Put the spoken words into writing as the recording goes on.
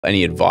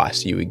Any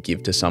advice you would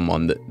give to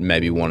someone that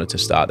maybe wanted to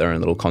start their own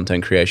little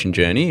content creation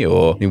journey,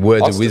 or any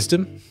words of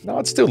wisdom? No,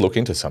 I'd still look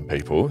into some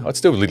people. I'd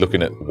still be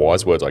looking at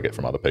wise words I get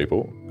from other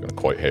people. I'm going to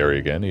quote Harry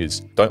again, is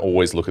don't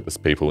always look at the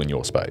people in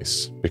your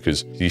space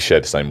because you share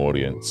the same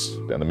audience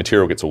and the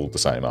material gets all the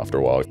same after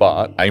a while.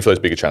 But aim for those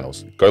bigger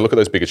channels. Go look at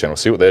those bigger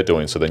channels, see what they're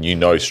doing, so then you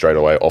know straight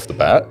away off the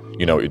bat,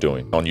 you know what you're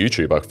doing. On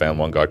YouTube, I found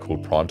one guy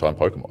called Primetime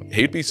Pokemon.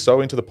 He'd be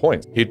so into the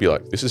point. He'd be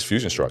like, this is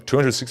Fusion Strike,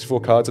 264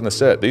 cards in the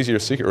set. These are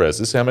your secret rares.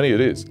 This is how many it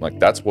is. Like,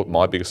 that's what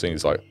my biggest thing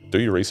is, like, do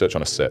your research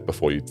on a set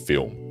before you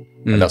film.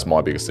 And that's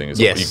my biggest thing is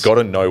like, you've got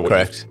to know what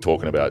you're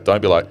talking about.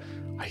 Don't be like,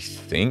 I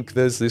think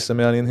there's this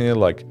amount in here.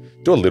 Like,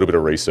 do a little bit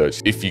of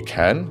research. If you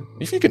can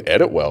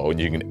edit well and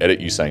you can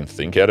edit you saying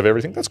think out of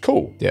everything, that's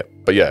cool. Yeah.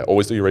 But yeah,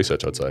 always do your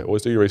research, I'd say.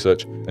 Always do your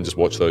research and just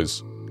watch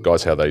those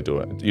guys how they do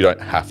it. You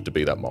don't have to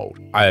be that mold.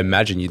 I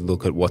imagine you'd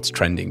look at what's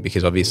trending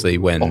because obviously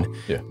when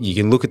you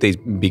can look at these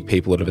big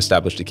people that have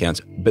established accounts,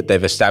 but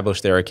they've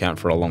established their account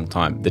for a long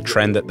time. The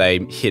trend that they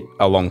hit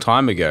a long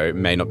time ago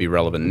may not be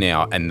relevant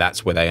now, and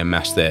that's where they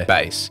amass their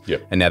base.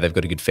 Yep. And now they've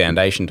got a good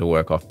foundation to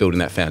work off. Building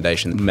that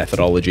foundation, the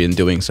methodology in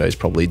doing so is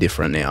probably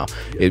different now.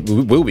 It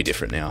will be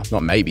different now.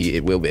 Not maybe,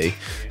 it will be.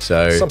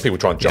 So some people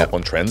try and jump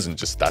on trends and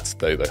just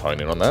they hone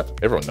in on that.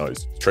 Everyone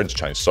knows trends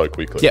change so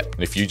quickly. Yep.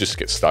 And if you just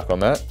get stuck on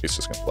that, it's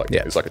just gonna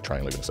it's like a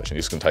train leaving the station. You're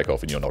just gonna take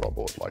off and you're not on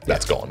board. Like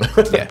that's gone.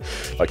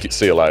 Like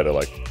see you later.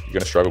 Like you're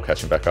gonna struggle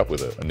catching back up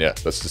with it. And yeah,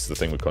 that's just the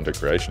thing with content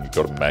creation. You've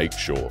got to make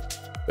sure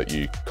that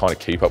you kind of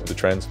keep up with the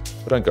trends,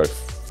 but don't go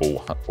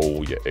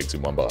all your eggs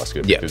in one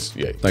basket. Because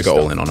don't go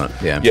all in on it.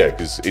 Yeah,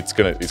 because it's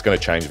gonna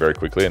change very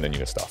quickly, and then you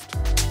get stuffed.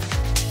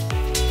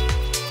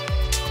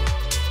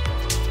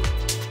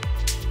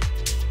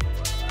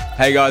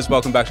 Hey guys,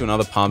 welcome back to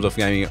another Palms Off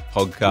Gaming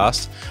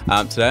podcast.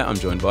 Today I'm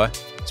joined by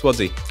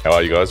Swadsy. How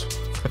are you guys?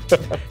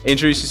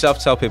 Introduce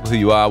yourself, tell people who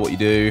you are, what you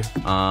do. Give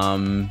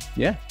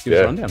us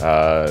a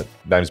rundown.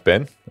 Name's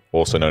Ben,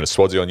 also known as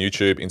Swadsy on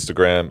YouTube,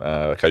 Instagram,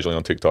 occasionally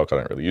on TikTok. I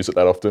don't really use it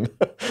that often.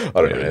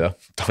 I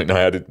don't know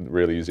how to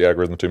really use the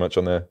algorithm too much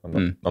on there.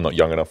 I'm not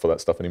young enough for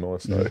that stuff anymore.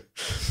 So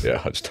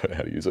I just don't know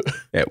how to use it.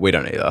 Yeah, we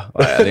don't either.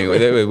 I think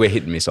we're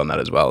hit and miss on that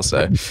as well.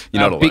 So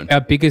you're not alone. Our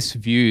biggest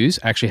views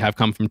actually have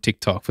come from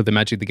TikTok for the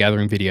Magic the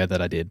Gathering video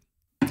that I did.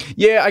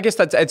 Yeah, I guess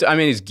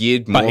it's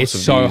geared more but it's to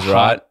so views, hard.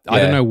 right? I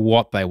don't know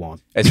what they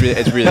want. It's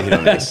really hit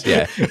on this.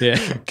 Yeah.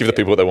 Give the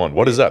people what they want.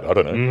 What is that? I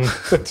don't know.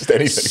 Just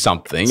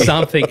anything.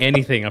 Something,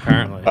 anything,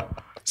 apparently.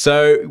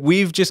 So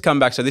we've just come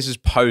back. So this is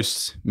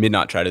post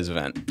Midnight Traders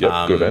event.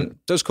 Yep, good event.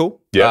 That was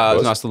cool. Yeah, it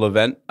was a nice little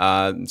event.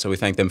 So we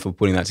thank them for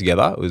putting that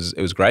together. It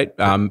was great.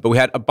 But we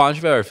had a bunch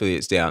of our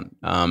affiliates down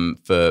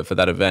for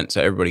that event.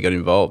 So everybody got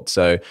involved.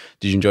 So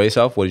did you enjoy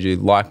yourself? What did you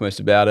like most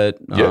about it?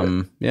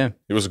 It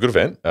was a good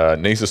event.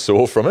 Knees are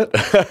sore from it.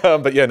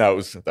 But yeah, no,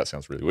 that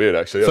sounds really weird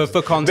actually.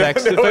 For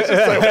context, he's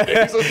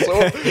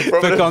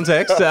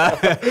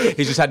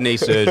just had knee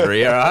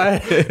surgery, all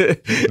right?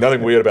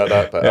 Nothing weird about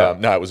that.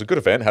 But no, it was a good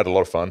event. Had a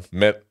lot of fun.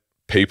 Met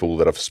people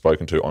that I've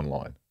spoken to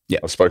online. Yeah,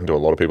 I've spoken to a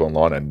lot of people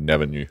online and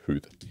never knew who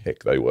the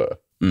heck they were.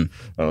 And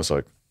I was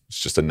like, it's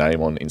just a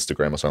name on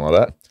Instagram or something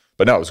like that.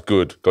 But no, it was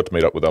good. Got to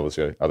meet up with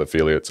other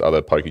affiliates,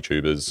 other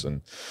PokeTubers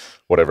and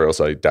whatever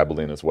else I dabbled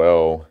in as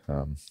well.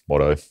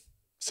 Motto,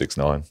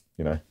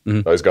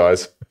 6ix9ine, those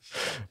guys.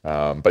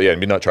 But yeah,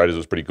 Midnight Traders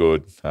was pretty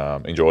good.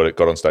 Enjoyed it.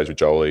 Got on stage with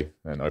Jolie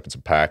and opened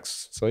some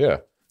packs. So yeah,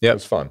 it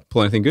was fun.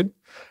 Pull anything good?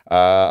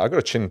 I got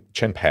a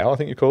Chen Pao, I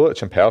think you call it.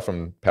 Chen Pao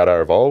from Powder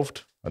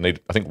Evolved. I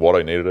think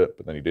Watto needed it,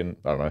 but then he didn't.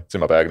 I don't know. It's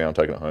in my bag now. I'm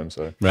taking it home.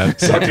 So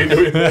sucked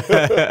into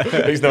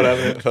him. He's not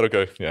having it. I thought,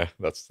 okay, yeah,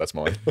 that's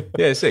mine.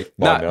 Yeah, sick.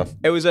 Now.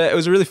 It was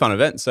a really fun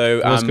event. So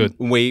it was good.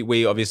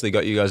 We obviously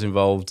got you guys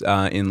involved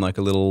in like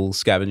a little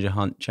scavenger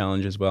hunt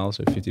challenge as well.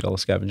 So $50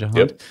 scavenger hunt.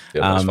 Yep,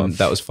 that was fun.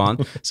 That was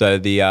fun. So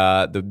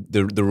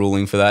the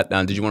ruling for that.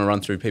 Did you want to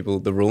run through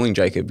the ruling,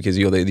 Jacob, because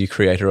you're the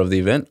creator of the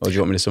event, or do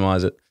you want me to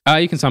surmise it?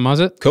 You can summarize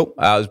it. Cool.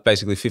 It was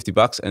basically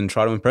 $50 and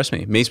try to impress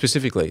me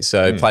specifically.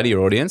 So play to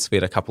your audience. We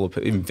had a couple of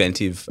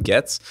inventive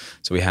gets.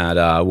 So we had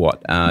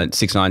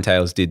 6ix9ine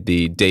Tales did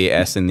the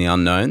DS in the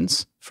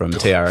Unknowns from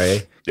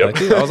TRE. Yep.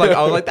 I was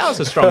like, that was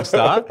a strong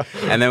start.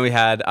 And then we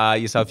had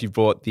yourself. You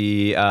brought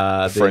the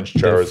French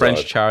Charizard. The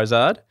French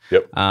Charizard.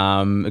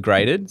 Yep.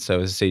 Graded, so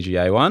it was a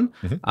CGA one.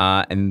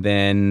 And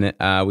then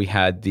we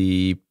had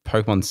the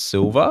Pokemon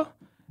Silver.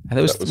 And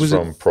that was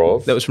from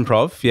Prov. That was from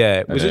Prov,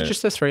 yeah. Was it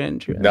just a 3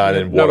 entry? No, and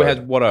then Watto. No, we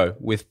had Watto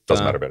with...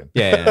 Doesn't matter about him.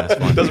 Yeah, that's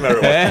fine. Doesn't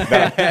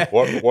matter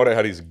what. Watto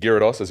had his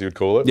Gyarados, as you would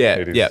call it. Yeah,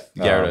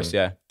 Gyarados,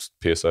 yeah.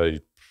 PSA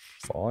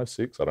 5,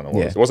 6, I don't know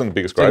what it was. It wasn't the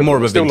biggest grade. Like more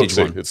of a vintage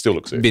one. It still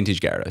looks sick. Vintage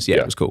Gyarados, yeah,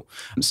 it was cool.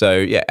 So,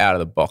 yeah, out of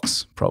the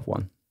box, Prov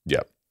one. Yeah.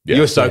 You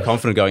were so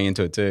confident going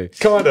into it too.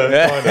 Kind of.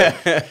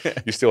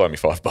 You still owe me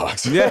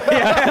 $5. Yeah.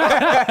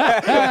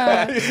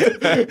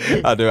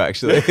 I do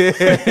actually. Didn't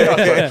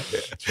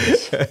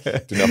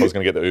know if I was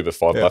going to get the Uber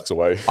 $5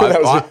 away.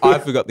 I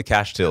forgot the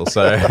cash till,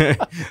 so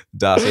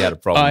Darcy had a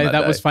problem.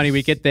 That was funny.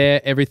 We get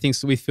there,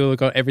 we feel we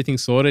got everything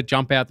sorted,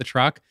 jump out the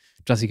truck.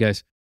 Darcy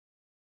goes,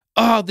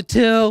 oh, the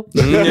till.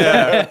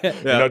 Yeah.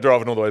 You're not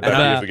driving all the way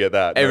back. You forget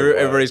that.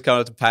 Everybody's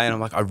coming up to pay, and I'm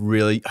like, I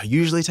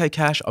usually take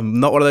cash. I'm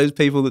not one of those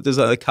people that does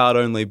like the card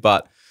only,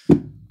 but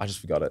I just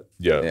forgot it.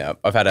 Yeah.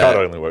 I've had card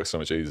only works so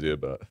much easier,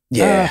 but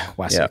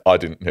Classic. I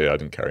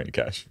didn't carry any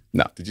cash.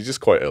 No. Did you just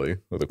quote Ellie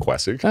with a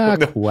classic?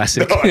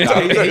 Classic. he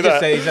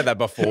said that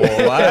before.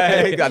 Like,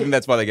 I think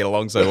that's why they get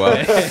along so well.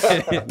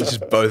 It's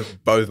just both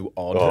odd.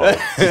 All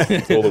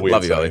the weird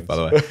Love you, Ellie, by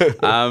the way.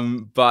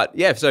 But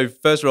yeah, so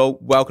first of all,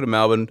 welcome to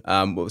Melbourne.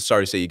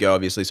 Sorry to see you go,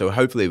 obviously. So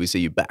hopefully we see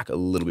you back a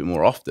little bit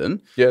more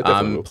often. Yeah,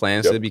 definitely.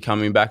 Plans to be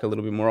coming back a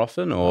little bit more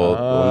often, or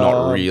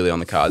not really on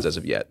the cards as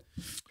of yet?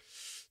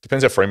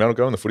 Depends how Fremantle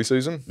go in the footy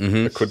season.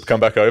 They could come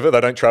back over.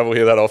 They don't travel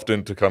here that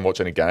often to come watch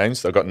any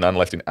games. They've got none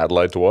left in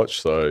Adelaide to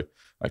watch, so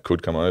they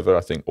could come over. I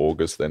think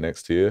August they're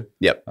next here.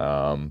 Yep.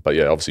 But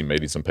yeah, obviously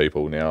meeting some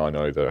people now. I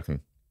know that I can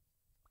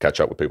catch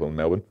up with people in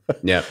Melbourne.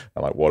 Yeah.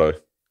 I like Watto.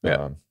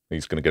 Yeah.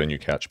 He's going to get a new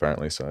couch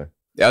apparently, so.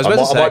 Yeah,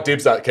 I might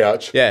dibs that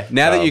couch. Yeah,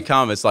 now that you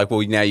come, it's like, well,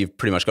 now you've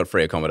pretty much got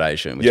free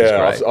accommodation, which is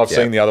great. I've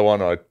seen the other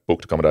one. I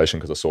booked accommodation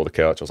because I saw the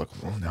couch. I was like,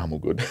 oh, now I'm all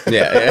good.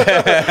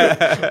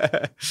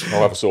 Yeah.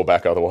 I'll have a sore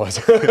back otherwise.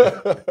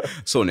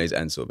 Sore knees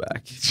and sore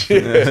back.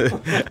 Not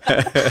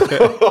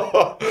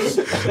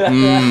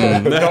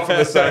from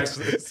the same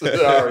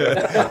scenario.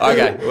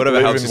 Okay, whatever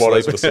helps you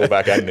sleep. With a sore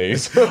back and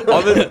knees.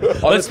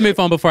 Let's move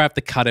on before I have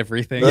to cut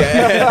everything.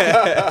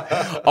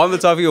 Yeah. On the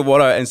topic of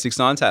Watto and 6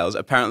 9 Tails,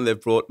 apparently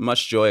they've brought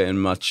much joy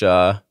and much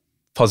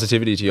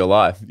positivity to your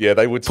life. Yeah,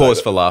 they would pause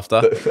for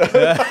laughter.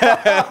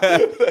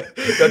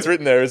 That's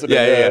written there, isn't it?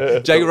 Yeah.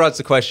 Jacob writes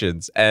the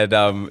questions, and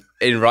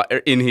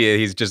in here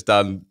he's just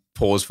done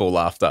pause for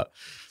laughter.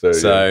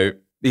 So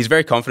he's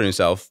very confident in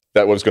himself.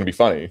 That was going to be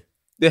funny.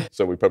 Yeah.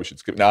 So we probably should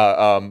skip.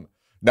 No,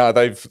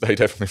 they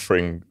definitely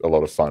bring a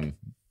lot of fun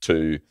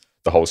to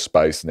the whole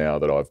space now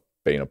that I've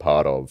been a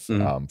part of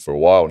for a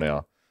while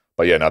now.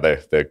 But yeah, no,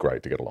 they're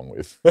great to get along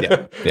with.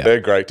 Yeah. They're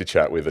great to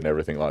chat with and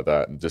everything like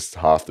that. And just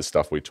half the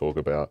stuff we talk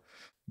about,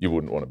 you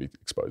wouldn't want to be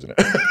exposing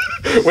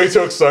it. We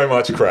talk so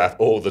much crap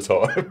all the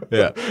time.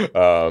 Yeah.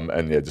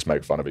 And yeah, just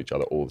make fun of each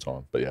other all the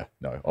time. But yeah,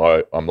 no,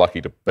 I'm lucky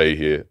to be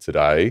here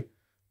today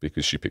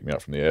because she picked me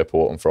up from the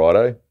airport on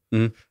Friday.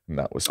 And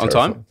that was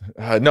terrifying. On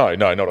time? No,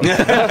 not on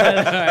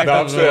time. No,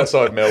 I'm still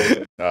outside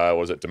Melbourne.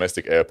 Was at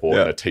domestic airport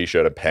in a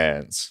t-shirt and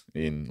pants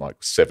in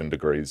like 7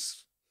 degrees.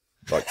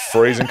 Like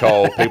freezing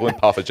cold, people in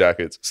puffer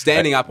jackets.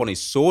 Standing up on his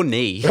sore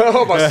knee.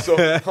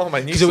 my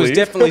knee. Because it was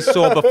definitely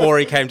sore before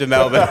he came to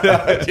Melbourne.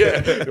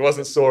 Yeah, it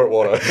wasn't sore at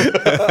Watto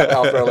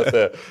after I left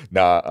there.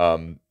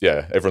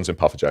 Yeah, everyone's in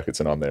puffer jackets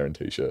and I'm there in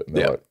t-shirt. And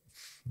they're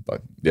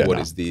like, what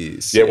is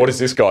this? Yeah, what is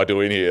this guy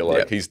doing here?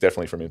 Like, he's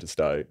definitely from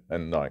interstate.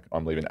 And like,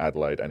 I'm leaving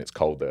Adelaide and it's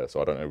cold there. So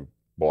I don't know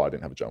why I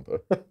didn't have a jumper.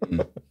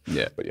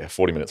 Yeah. But yeah,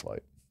 40 minutes late.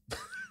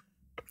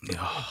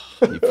 Oh,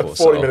 you poor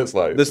 40 minutes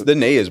late. The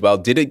knee as well.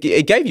 Did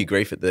it gave you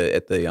grief at the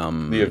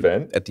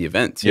event? At the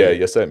event. Yeah,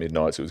 yesterday at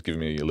midnight, so it was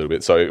giving me a little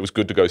bit. So it was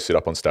good to go sit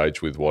up on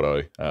stage with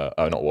Watto.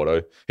 Not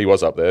Watto. He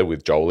was up there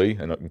with Jolie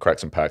and crack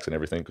some packs and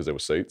everything because there were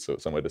seats, so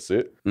it's somewhere to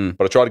sit.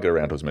 But I tried to get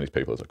around to as many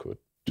people as I could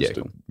just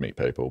to meet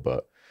people.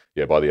 But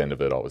yeah, by the end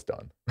of it, I was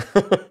done.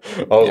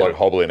 I was like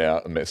hobbling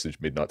out and messaged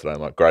midnight today.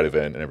 I'm like, great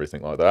event and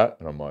everything like that.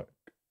 And I'm like,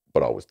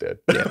 but I was dead.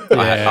 Yeah.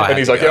 And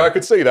he's like, yeah, I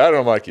could see that. And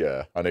I'm like,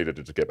 yeah, I needed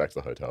to get back to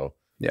the hotel.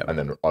 Yeah. And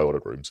then I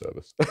ordered room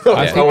service.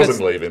 I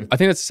wasn't leaving. I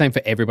think that's the same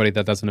for everybody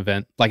that does an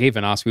event. Like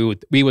even us,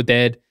 we were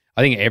dead.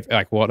 I think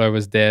like Watto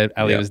was dead,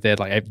 Ali was dead.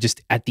 Like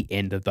just at the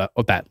end of that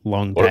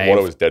long day.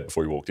 Watto was dead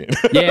before he walked in.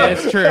 Yeah,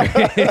 it's true.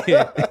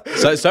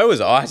 So was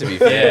I, to be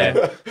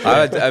fair.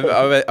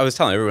 I was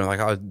telling everyone like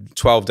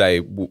 12-day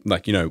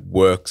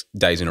work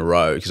days in a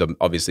row because I'm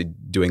obviously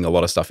doing a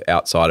lot of stuff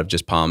outside of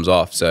just palms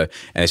off. So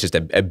and it's just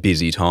a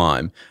busy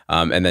time.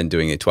 And then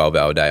doing a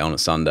 12-hour day on a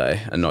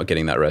Sunday and not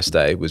getting that rest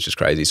day was just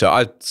crazy. So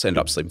I ended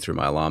up sleeping through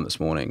my alarm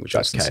this morning, which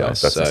was chaos.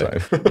 That's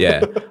insane.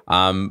 Yeah.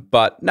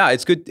 But no,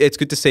 it's good. It's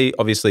good to see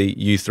obviously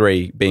you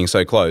three being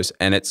so close,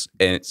 and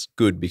it's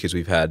good because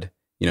we've had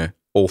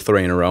all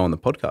 3 in a row on the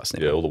podcast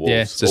now. Yeah, all the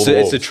wolves. Yeah.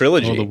 It's a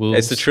trilogy.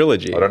 It's the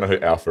trilogy. I don't know who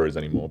Alpha is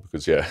anymore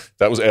because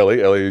that was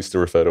Ellie. Ellie used to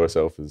refer to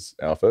herself as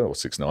Alpha or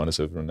 6 9 as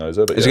everyone knows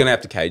her. But she's going to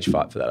have to cage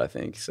fight for that, I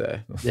think. So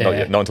not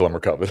yet, not until I'm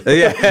recovered.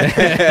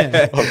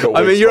 Yeah.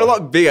 I mean, you're a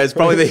lot bigger. It's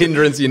probably the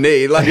hindrance you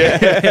need. Like,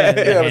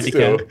 but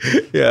still.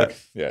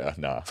 Yeah.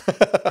 Nah.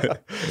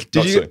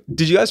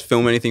 Did you guys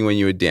film anything when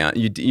you were down?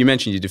 You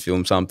mentioned you did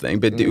film something,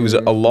 but it was a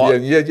lot.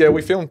 Yeah.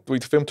 We filmed 2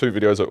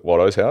 videos at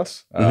Watto's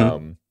house.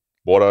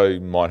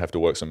 Watto might have to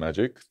work some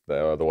magic,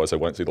 otherwise they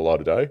won't see the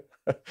light of day.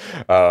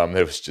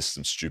 There was just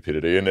some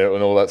stupidity in there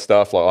and all that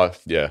stuff. Like,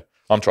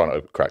 I'm trying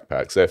to crack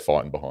packs. They're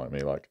fighting behind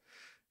me. Like,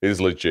 it is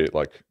legit.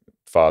 Like,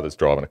 father's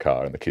driving a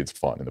car and the kids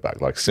fighting in the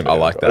back. Like, I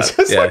like that.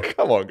 It's like,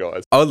 come on,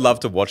 guys. I would love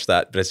to watch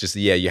that, but it's just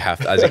you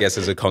have to. As I guess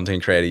as a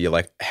content creator, you're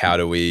like, how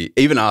do we?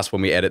 Even us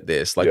when we edit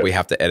this, like we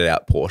have to edit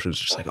out portions.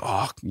 Just like,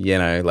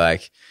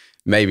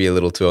 maybe a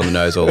little too on the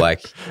nose or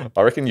like...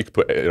 I reckon you could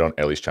put it on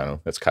Ellie's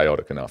channel. That's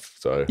chaotic enough.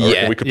 So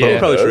we could put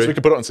it on hers. We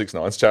could put it on 6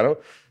 9's channel.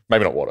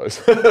 Maybe not Watto's.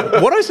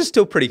 Watto's is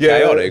still pretty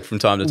chaotic from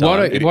time to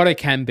time. Watto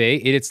can be.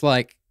 It's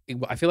like,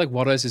 I feel like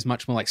Watto's is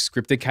much more like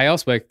scripted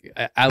chaos, where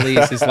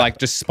Ali's is like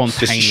just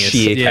spontaneous. Just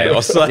sheer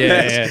chaos.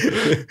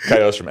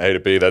 Chaos from A to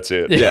B, that's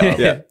it.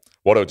 Yeah.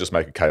 Watto would just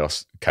make a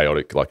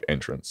chaotic like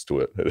entrance to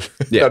it.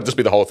 That'd just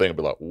be the whole thing. It'd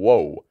be like,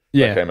 whoa.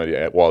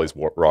 Yeah. While he's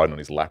riding on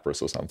his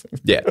Lapras or something.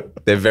 Yeah.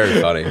 They're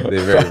very funny. They're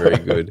very, very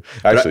good.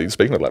 Actually,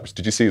 speaking of Lapras,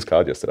 did you see his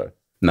card yesterday?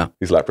 No.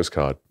 His Lapras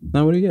card.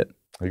 No, what do you get?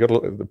 He got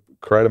the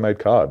creator-made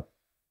card.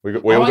 We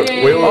all got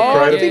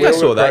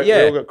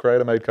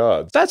creator-made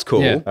cards. That's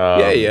cool.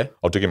 Yeah.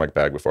 I'll dig in my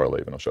bag before I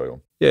leave and I'll show you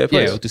them. Yeah,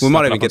 please. We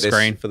might even get this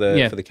for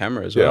the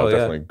camera as well. Yeah, I'll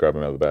definitely grab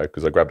them out of the bag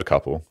because I grabbed a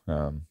couple.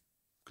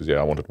 Because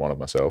I wanted one of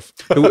myself.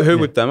 Who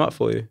whipped them up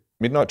for you?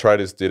 Midnight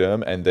Traders did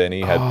them, and then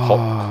he had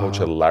Pop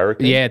Culture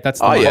Larrikin. Yeah,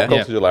 that's the Pop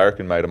Culture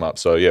Larrikin made them up.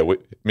 So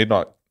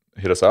Midnight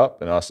hit us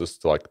up and asked us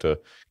to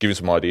give him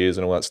some ideas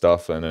and all that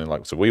stuff, and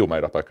then so we all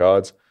made up our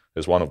cards.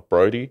 There's one of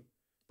Brody.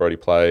 Brody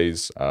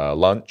plays.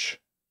 Lunch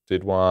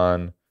did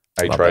one.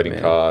 A trading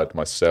card.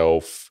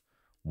 Myself,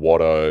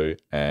 Watto,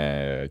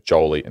 and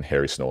Jolie, and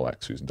Harry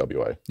Snorlax, who's in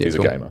WA. He's a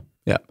gamer.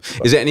 Yeah.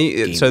 Is there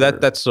any? So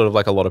that's sort of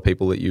like a lot of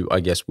people that you,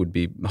 I guess, would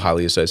be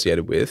highly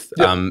associated with.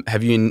 Yep.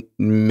 Have you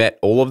met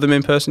all of them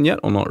in person yet,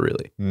 or not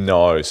really?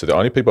 No. So the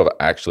only people I've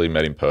actually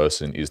met in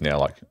person is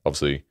now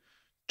obviously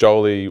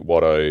Jolie,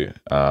 Watto,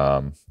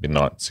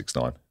 Midnight,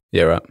 6ix9ine.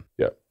 Yeah. Right.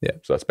 Yeah.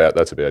 So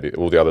that's about it.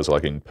 All the others are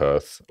in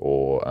Perth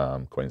or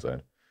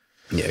Queensland.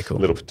 Yeah. Cool. A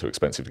little bit too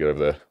expensive to get over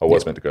there. I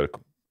was meant to go to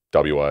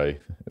WA at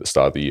the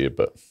start of the year,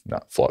 but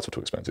flights were too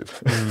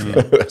expensive.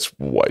 That's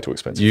way too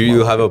expensive.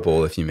 You'll have a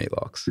ball if you meet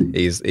Lox.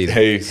 He's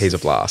a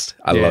blast.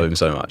 I love him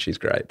so much. He's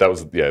great. That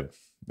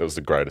was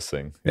the greatest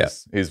thing.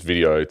 His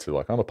video to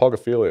I'm a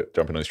pogophiliac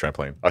jumping on his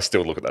trampoline. I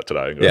still look at that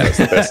today and go, that's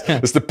the best.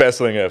 It's the best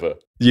thing ever.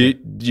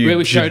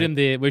 We showed him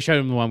the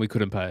one we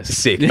couldn't post.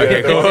 Sick.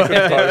 Okay, cool. I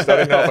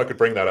didn't know if I could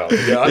bring that up.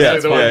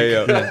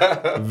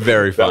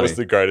 Very funny. That was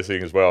the greatest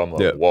thing as well. I'm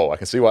like, whoa, I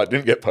can see why it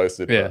didn't get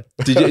posted. Yeah.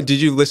 Did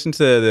you listen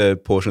to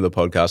the portion of the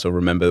podcast or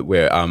remember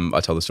where I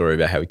told the story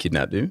about how we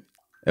kidnapped him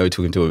and we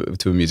took him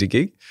to a music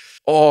gig?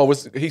 Oh, I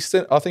think he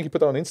put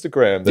that on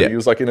Instagram that he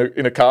was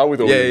in a car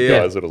with all you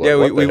guys. It was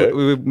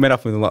we met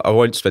up with him. I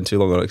won't spend too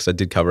long on it because I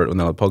did cover it on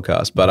the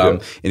podcast. But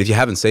and if you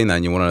haven't seen that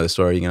and you want to know the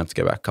story, you're going to have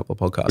to go back a couple of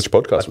podcasts. Which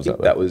podcast was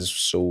that? That was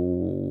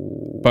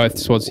both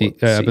Swansea,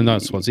 but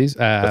not Swansea's.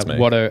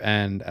 Watto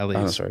and Ali's.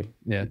 Oh, sorry.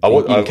 Yeah.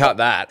 You can cut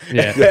that.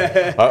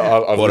 Yeah.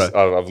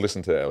 I've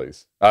listened to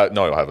Ali's.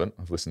 No, I haven't.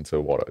 I've listened to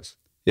Watto's.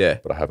 Yeah.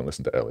 But I haven't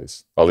listened to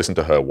Ellie's. I listened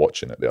to her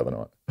watching it the other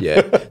night.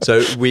 Yeah.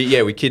 So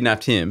we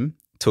kidnapped him,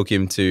 took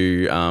him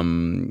to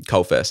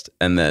Coalfest,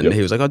 and then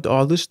he was like,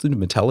 I listen to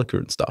Metallica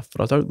and stuff,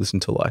 but I don't listen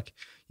to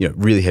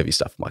really heavy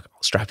stuff. I'm like,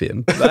 I'll strap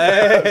in.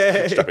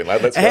 Strap in,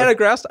 lad. Let's go. He had a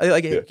grass time.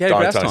 He had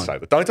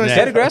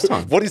a grass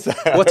time. What is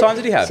that? What time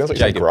did he have? Sounds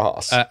like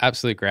grass.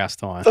 Absolute grass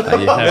time.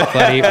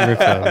 Bloody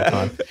rip all the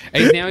time.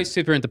 And now he's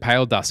super into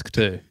Pale Dusk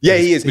too. Yeah,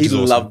 he is. He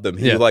loved them.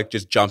 He was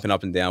just jumping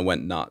up and down,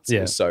 went nuts.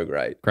 It was so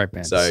great. Great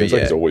band. So seems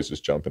like he's always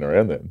just jumping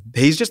around then.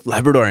 He's just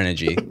Labrador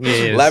energy.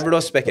 Labrador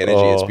spec energy.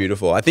 It's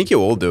beautiful. I think you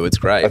all do. It's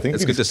great.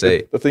 It's good to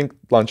see. I think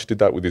Lunch did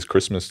that with his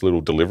Christmas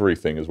little delivery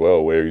thing as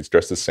well, where he's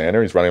dressed as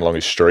Santa. He's running along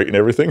his street and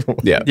everything.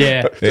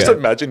 Yeah. Just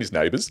imagine his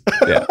neighbours.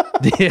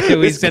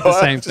 We said the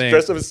same thing.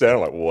 Dressed up as Santa,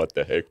 like, what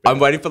the heck? I'm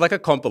waiting for a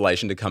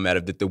compilation to come out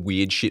of the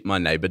weird shit my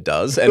neighbour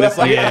does. And it's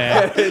like,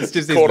 it's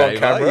just caught on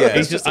camera.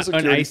 He's just on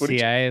ACA,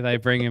 footage. They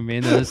bring him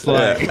in and it's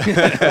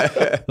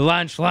like,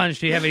 lunch,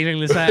 do you have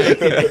anything to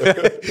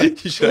say?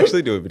 You should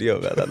actually do a video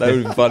about that. That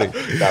would be funny.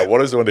 No,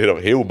 Watto's the one to hit up.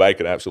 He'll make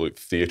an absolute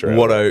theatre out of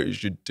it. Watto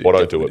should do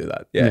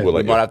that. Yeah,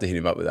 we might have to hit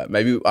him up with that.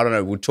 Maybe, I don't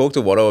know, we'll talk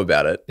to Watto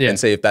about it and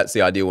see if that's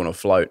the idea we want to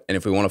float. And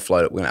if we want to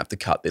float it, we're going to have to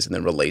cut this and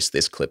then release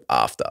this clip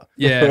after.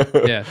 Yeah.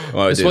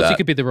 You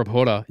could be the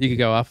reporter. You could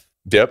go off.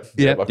 Yep.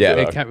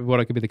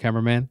 Watto could be the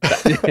cameraman.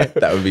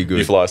 That would be good.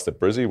 You fly us to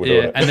Brizzy.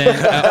 And then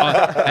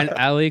and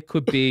Ali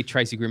could be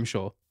Tracy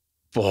Grimshaw.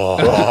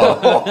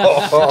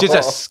 Just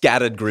a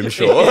scattered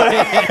Grimshaw.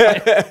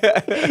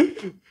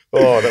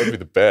 Oh, that would be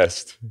the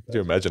best. Could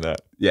you imagine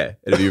that? Yeah,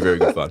 it'd be very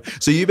good fun.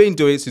 So you've been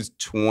doing it since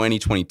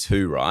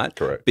 2022, right?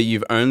 Correct. But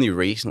you've only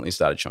recently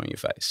started showing your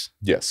face.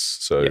 Yes.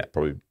 So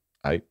probably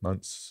 8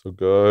 months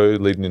ago,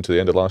 leading into the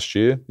end of last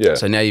year. Yeah.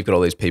 So now you've got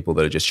all these people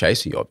that are just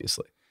chasing you,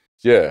 obviously.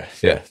 Yeah.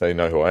 They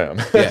know who I am.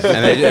 Yeah,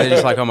 and they're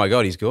just like, oh my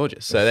God, he's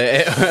gorgeous. So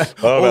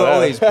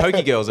all these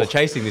Poke girls are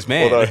chasing this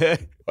man. Although,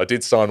 I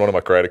did sign one of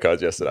my creator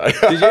cards yesterday.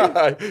 Did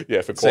you?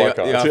 Yeah, for Quiet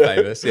Cards. You're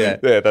famous, yeah.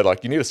 Yeah, they're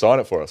like, you need to sign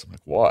it for us. I'm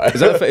like, why?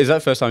 Is that the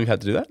first time you've had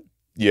to do that?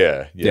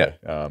 Yeah.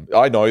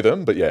 I know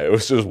them, but it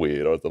was just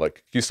weird. I was like,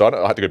 can you sign it?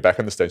 I had to go back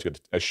on the stage to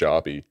get a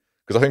Sharpie.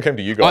 Because I think I came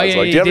to you guys.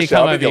 Do you have a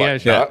Sharpie?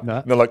 They're like, no.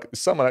 And they're like,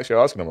 someone actually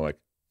asking. I'm like,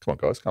 come on,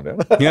 guys, calm down.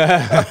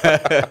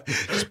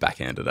 Just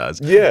backhanded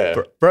us. Yeah.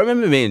 Bro, I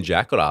remember me and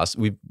Jack got asked,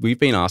 we've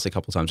been asked a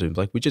couple of times,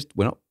 like,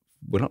 we're not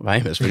we're not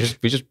famous.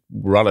 We just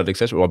run an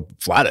accessory. Well,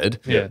 flattered.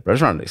 Yeah. But I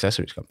just run an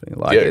accessories company.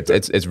 Like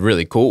it's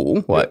really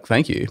cool. Like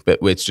thank you, but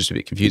it's just a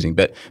bit confusing.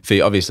 But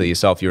for obviously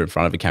yourself, you're in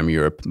front of a camera.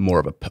 You're more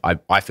of a.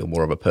 I feel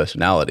more of a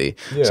personality.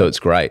 Yeah. So it's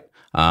great.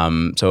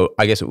 So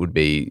I guess it would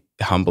be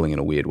humbling in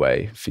a weird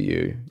way for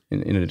you to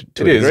a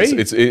degree.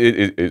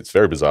 It's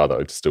very bizarre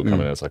though to still come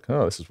in and it's like,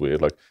 oh, this is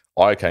weird. Like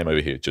I came over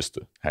here just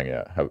to hang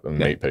out and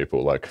meet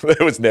people. Like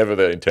there was never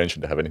the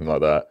intention to have anything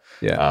like that.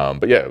 Yeah.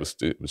 But yeah, it was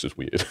just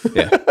weird.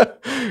 Yeah.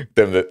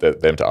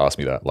 them to ask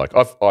me that. Like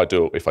I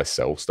do it if I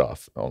sell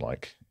stuff on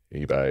like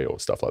eBay or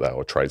stuff like that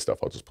or trade stuff.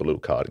 I'll just put a little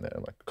card in there.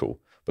 I'm like, cool.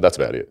 But that's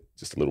about it.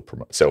 Just a little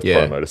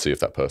self-promo to see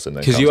if that person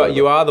then comes over. Because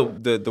you are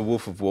the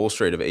Wolf of Wall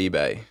Street of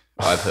eBay,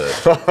 I've heard.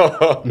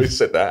 Who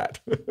said that?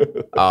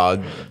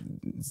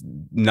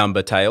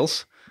 Number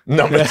tails.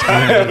 Number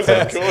tails.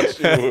 Of course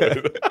she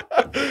would.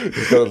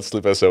 She's got to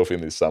slip herself in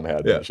this somehow,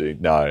 didn't she?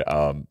 No.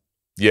 I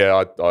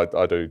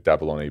do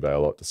dabble on eBay a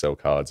lot to sell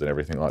cards and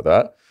everything like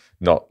that.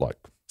 Not like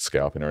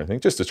scalping or anything,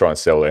 just to try and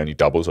sell any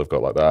doubles I've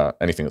got like that.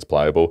 Anything that's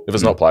playable. If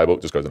it's not playable,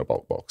 it just goes in a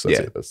bulk box. That's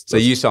it. So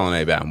you sell on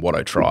eBay and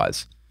Watto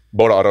tries.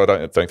 But I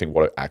don't think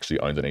Watto actually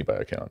owns an eBay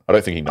account. I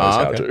don't think he knows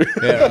how to.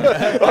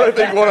 Yeah. I don't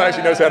think Watto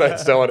actually knows how to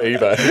sell on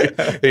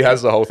eBay. He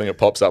has the whole thing that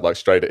pops up like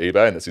straight to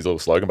eBay and that's his little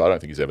slogan, but I don't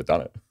think he's ever done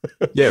it.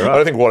 Yeah, right. I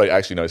don't think Watto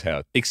actually knows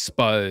how.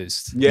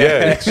 Exposed.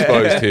 Yeah,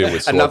 exposed here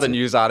with another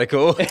news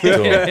article.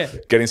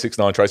 Getting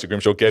 6'9", Tracy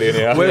Grimshaw, get in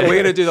here. We're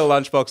going to do the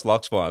Lunchbox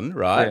Locks one,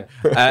 right?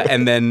 Yeah.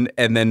 And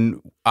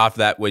then after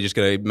that, we're just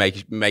going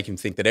to make him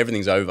think that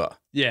everything's over.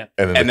 Yeah.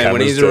 And then when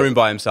he's in a room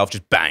by himself,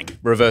 just bang,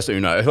 reverse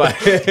Uno.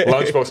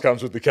 Lunchbox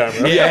comes with the camera.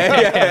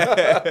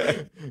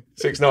 Yeah.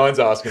 6'9"'s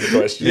asking the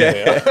question.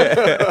 Yeah.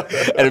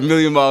 At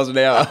 1,000,000 miles an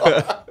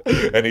hour.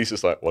 And he's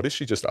just like, what did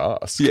she just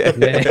ask? Yeah.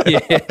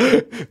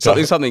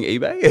 Something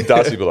eBay?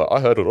 Darcy be like, I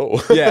heard it all.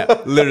 Yeah.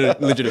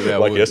 Legitimately.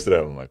 Like yesterday,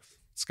 I'm like,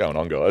 what's going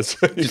on, guys?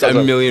 Just a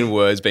million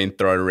words being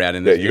thrown around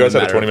in this. Yeah, you guys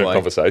had a 20-minute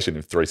conversation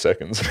in 3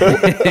 seconds.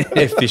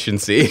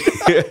 Efficiency.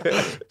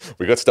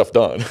 We got stuff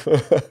done.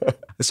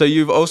 So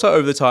you've also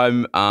over the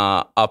time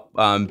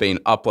been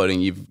uploading.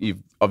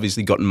 You've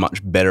obviously gotten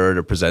much better at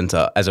a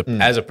presenter as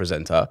a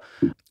presenter.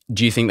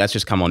 Do you think that's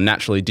just come on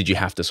naturally? Did you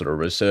have to sort of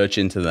research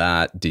into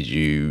that? Did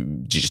you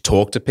just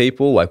talk to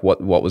people? Like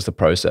what was the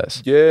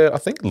process? Yeah, I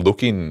think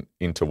looking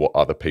into what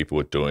other people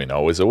were doing, I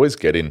was always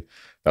getting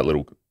that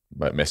little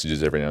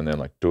messages every now and then,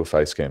 like do a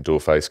face cam,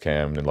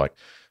 and like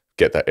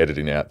get that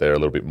editing out there a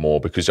little bit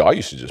more because I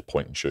used to just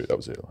point and shoot. That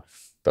was it. Like,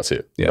 that's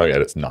it. Yeah. No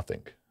edits,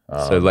 nothing.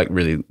 So like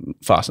really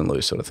fast and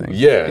loose sort of thing.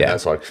 Yeah. And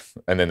that's like,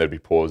 and then there'd be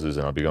pauses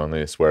and I'd be going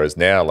this. Whereas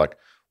now, like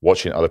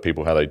watching other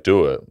people, how they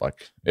do it,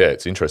 like, yeah,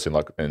 it's interesting.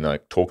 Like, and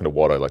like talking to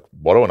Watto, like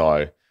Watto and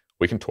I,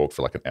 we can talk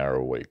for like an hour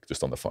a week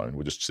just on the phone.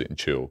 We'll just sit and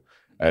chill.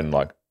 And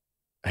like,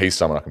 he's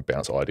someone I can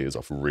bounce ideas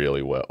off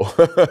really well.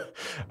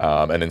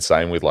 And then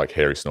same with like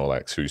Harry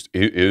Snorlax,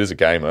 he is a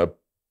gamer,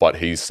 but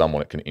he's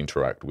someone that can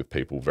interact with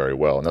people very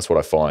well. And that's what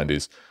I find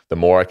is the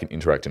more I can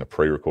interact in a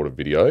pre-recorded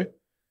video,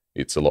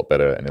 it's a lot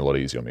better and a lot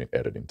easier on me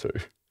editing too.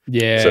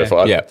 Yeah.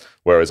 So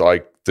whereas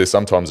there's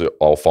sometimes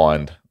I'll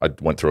find I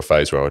went through a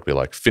phase where I would be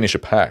like, finish a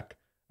pack,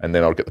 and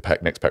then I'll get the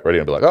next pack ready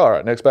and be like, oh, all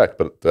right, next pack.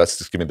 But that's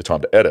just giving me the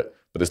time to edit.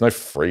 But there's no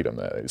freedom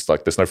there. It's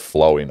like there's no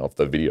flowing of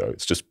the video.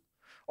 It's just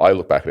I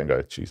look back at it and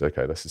go, geez,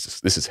 okay,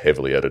 this is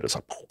heavily edited. It's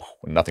like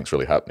and nothing's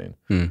really happening.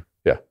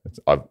 Yeah,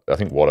 I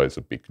think Watto's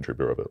a big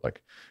contributor of it.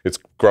 Like, it's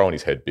growing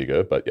his head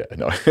bigger, but yeah,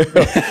 no.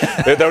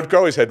 They would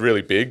grow his head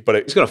really big, but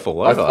it's going to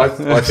fall over. I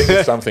think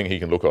it's something he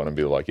can look on and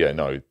be like, yeah,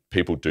 no,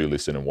 people do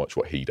listen and watch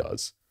what he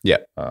does. Yeah,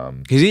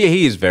 because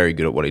he is very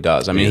good at what he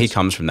does. I mean, he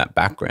comes from that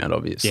background,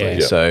 obviously. Yeah.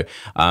 So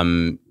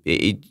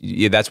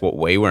that's what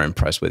we were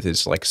impressed with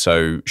is like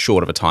so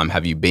short of a time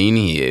have you been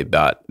here,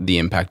 but the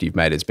impact you've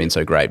made has been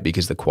so great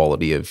because the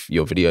quality of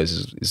your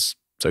videos is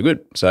so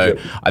good. So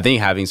I think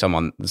having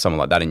someone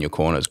like that in your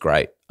corner is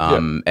great.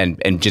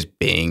 And just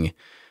being,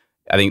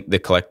 I think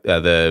this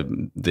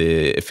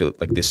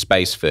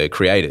space for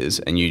creators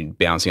and you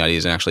bouncing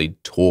ideas and actually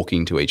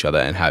talking to each other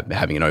and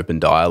having an open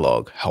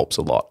dialogue helps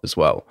a lot as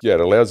well. Yeah, it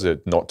allows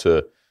it not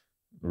to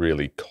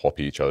really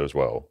copy each other as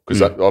well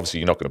because obviously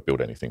you're not going to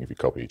build anything if you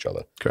copy each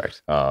other.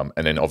 Correct. And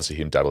then obviously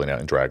him dabbling out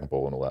in Dragon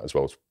Ball and all that as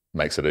well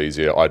makes it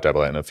easier. I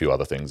dabble out in a few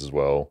other things as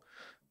well.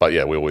 But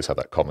yeah, we always have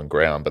that common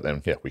ground. But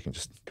then we can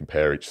just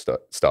compare each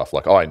stuff.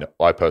 Like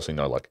I personally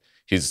know like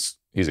his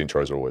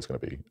intros are always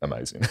going to be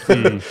amazing.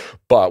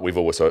 But we've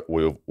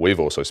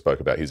also spoke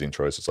about his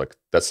intros. It's like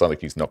that's something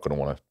he's not going to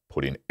want to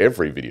put in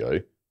every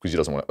video because he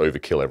doesn't want to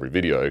overkill every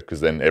video because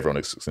then everyone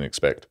is going to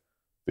expect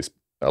this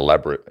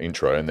elaborate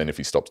intro. And then if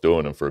he stops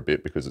doing them for a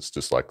bit because it's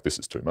just like this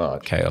is too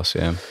much chaos.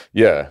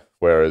 Yeah.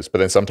 But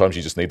then sometimes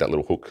you just need that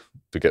little hook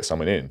to get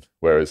someone in.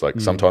 Whereas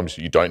like sometimes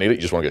you don't need it.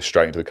 You just want to get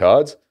straight into the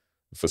cards.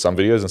 For some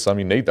videos and some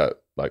you need that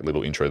like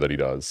little intro that he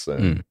does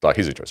and like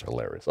his intros are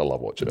hilarious. I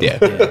love watching them.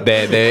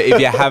 They're,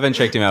 if you haven't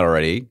checked him out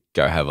already,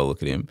 go have a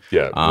look at him.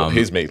 Yeah,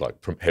 here's me like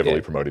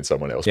heavily promoting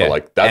someone else, but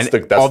like that's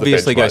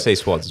obviously the go see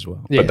Swads as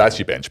well. But that's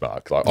your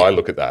benchmark. Like I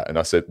look at that and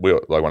I said, when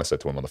I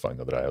said to him on the phone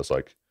the other day, I was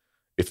like,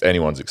 if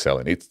anyone's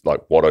excelling, it's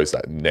like Watto's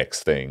that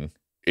next thing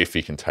if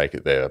he can take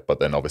it there. But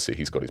then obviously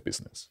he's got his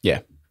business.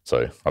 Yeah.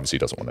 So obviously he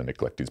doesn't want to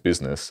neglect his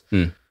business.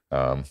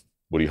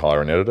 Would he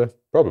hire an editor?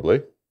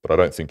 Probably. But I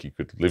don't think he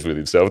could live with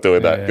himself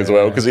doing that as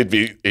well, because he'd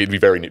be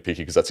very nitpicky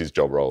because that's his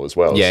job role as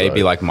well. Yeah, so he'd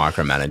be like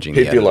micromanaging.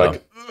 He'd be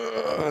like,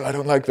 I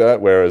don't like that.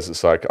 Whereas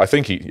it's like, I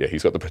think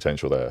he's got the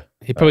potential there.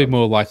 He's probably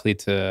more likely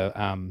to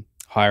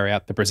hire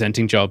out the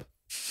presenting job.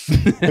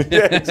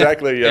 Yeah,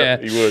 exactly. Yeah,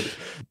 he would.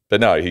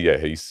 But no,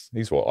 he's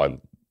what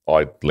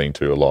I lean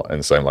to a lot. And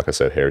the same, like I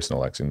said, Harris and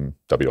Alex in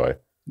WA.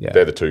 Yeah.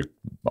 They're the two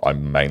I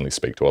mainly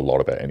speak to a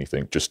lot about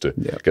anything, just to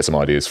get some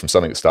ideas from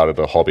something that started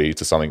a hobby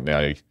to something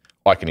now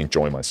I can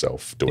enjoy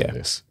myself doing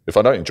this. If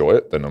I don't enjoy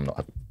it, then I'm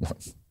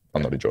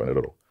not enjoying it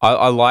at all.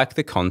 I like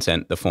the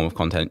content, the form of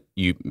content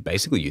you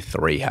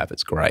three have.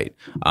 It's great.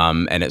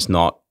 And it's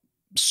not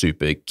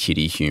super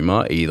kiddie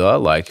humor either.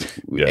 Like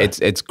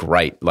it's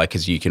great. Like,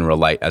 cause you can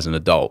relate as an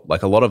adult.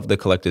 Like a lot of the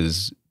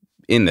collectors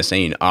in the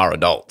scene are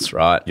adults,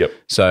 right? Yep.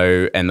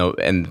 So,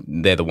 and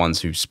they're the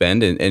ones who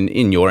spend, and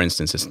in your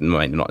instance, it's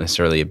not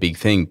necessarily a big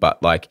thing,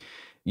 but like,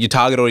 your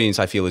target audience,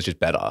 I feel, is just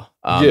better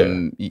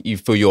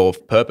for your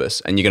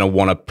purpose, and you're going to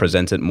want to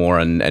present it more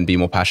and be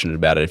more passionate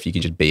about it if you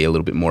can just be a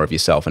little bit more of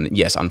yourself. And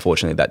yes,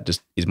 unfortunately, that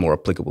just is more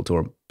applicable to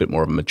a bit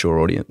more of a mature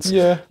audience.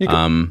 Yeah,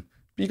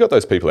 you got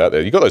those people out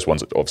there. You got those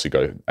ones that obviously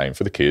go aim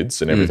for the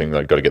kids and everything.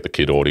 They've got to get the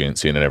kid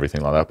audience in and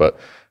everything like that. But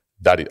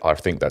I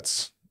think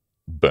that's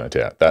burnt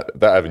out.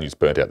 That avenue's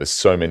burnt out. There's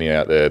so many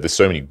out there. There's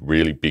so many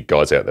really big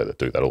guys out there that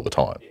do that all the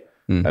time.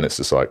 And it's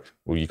just like,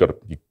 well, you got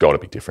to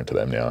be different to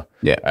them now.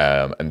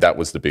 Yeah. And that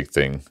was the big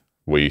thing.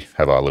 We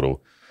have our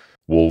little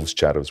wolves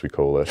chat, as we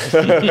call it.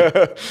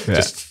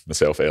 Just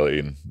myself, Ellie,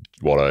 and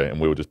Watto, and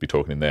we would just be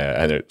talking in there.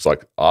 And it's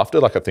like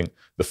after I think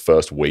the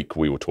first week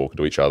we were talking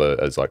to each other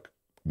as like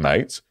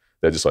mates,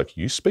 they're just like,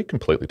 you speak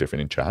completely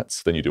different in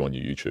chats than you do on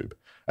your YouTube.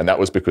 And that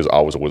was because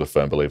I was always a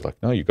firm believer, like,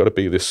 no, you've got to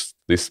be this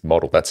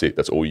model. That's it.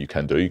 That's all you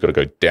can do. You've got to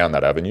go down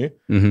that avenue,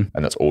 and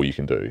that's all you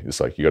can do. It's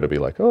like, you got to be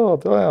like, oh,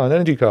 an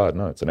energy card.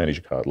 No, it's an energy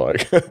card.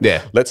 Like,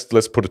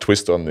 let's put a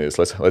twist on this.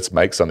 Let's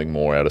make something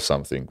more out of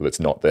something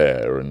that's not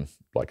there, and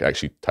like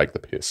actually take the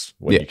piss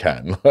when you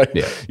can. Like,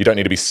 you don't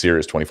need to be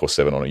serious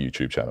 24/7 on a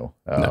YouTube channel.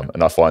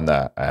 And I find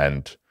that,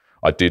 and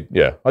I did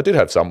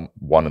have some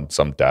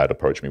dad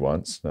approach me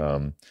once.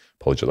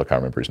 Apologies, I can't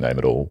remember his name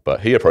at all,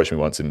 but he approached me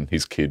once, and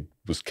his kid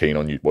was keen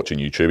on watching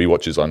YouTube. He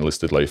watches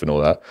Unlisted Leaf and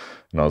all that,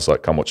 and I was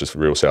like, "Come watch this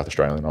real South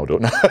Australian, I'll do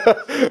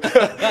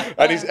it."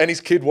 and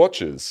his kid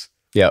watches.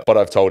 Yeah, but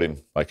I've told him,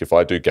 like, if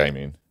I do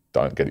gaming,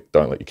 don't let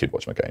your kid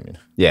watch my gaming.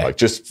 Yeah, like,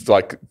 just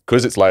like,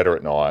 because it's later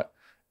at night,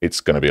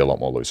 it's going to be a lot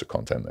more looser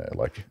content there.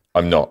 Like,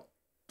 I'm not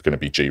going to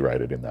be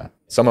G-rated in that.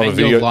 Some of the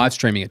video, you're live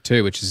streaming it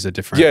too, which is a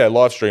different. Yeah,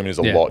 live streaming is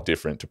a lot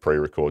different to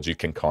pre-records. You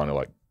can kind of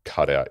like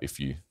cut out if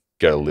you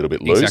get a little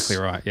bit loose. Exactly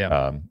right,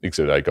 yeah.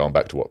 Exhibit A, going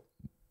back to what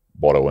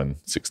Watto and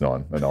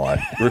 6ix9ine and I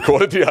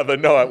recorded the other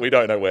night, we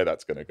don't know where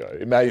that's going to go.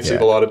 It may see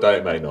the light of day,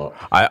 it may not.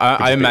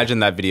 I imagine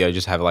that video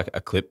just have like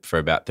a clip for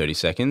about 30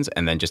 seconds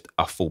and then just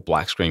a full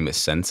black screen with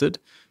censored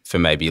for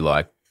maybe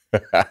like,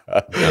 I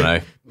don't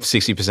know,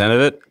 60% of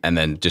it, and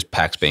then just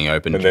packs being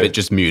opened, but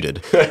just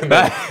muted. and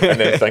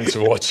then thanks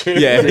for watching.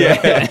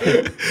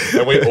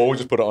 And we all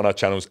just put it on our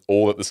channels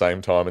all at the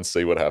same time and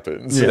see what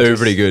happens. Yeah, they're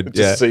pretty good.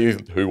 Just see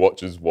who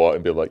watches what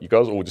and be like, you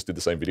guys all just did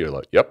the same video.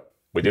 Like, yep,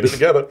 we did it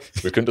together.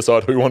 We couldn't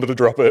decide who wanted to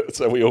drop it,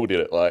 so we all did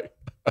it. Like,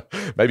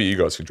 maybe you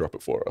guys can drop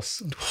it for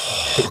us.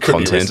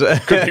 Content.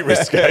 Could be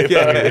risky.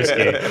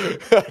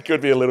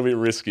 Could be a little bit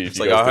risky. It's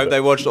like, I hope they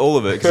watched all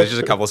of it, because there's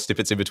just a couple of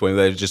snippets in between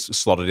where they've just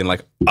slotted in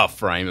like a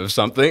frame of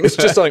something. It's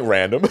just something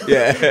random.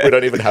 Yeah. We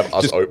don't even have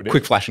us opening.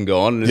 Quick flash and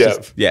go on.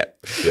 Yeah.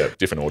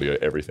 Different audio,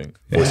 everything.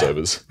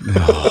 Voiceovers.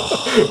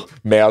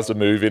 Mouths are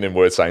moving and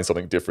we're saying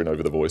something different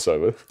over the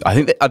voiceover.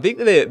 I think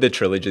the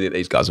trilogy that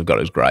these guys have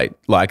got is great.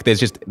 Like,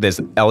 there's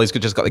Ellie's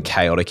just got the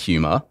chaotic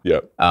humor.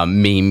 Yeah.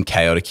 Meme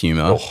chaotic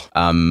humor.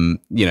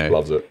 You know,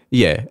 loves it.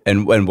 Yeah,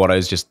 and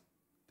Watto's just,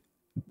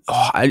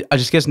 I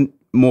just guess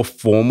more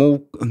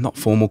formal, not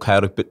formal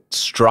chaotic, but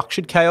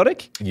structured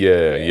chaotic.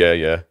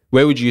 Yeah.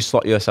 Where would you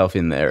slot yourself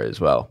in there as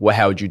well?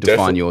 How would you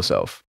define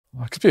yourself?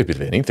 I could be a bit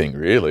of anything,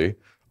 really.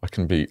 I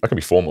can be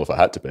formal if I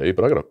had to be,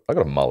 but I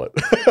got a mullet.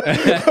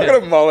 I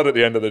got a mullet at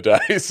the end of the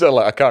day, so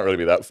like, I can't really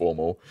be that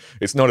formal.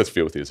 It's not as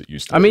filthy as it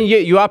used to be. I mean,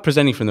 you are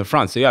presenting from the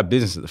front, so you have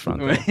business at the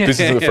front.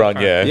 Business at the front,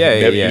 yeah.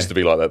 Never used to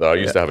be like that though. I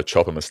used to have a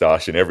chopper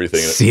moustache and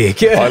everything.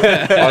 Sick.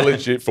 I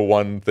legit, for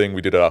one thing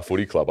we did at our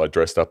footy club, I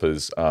dressed up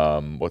as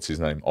what's his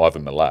name,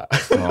 Ivan Milat.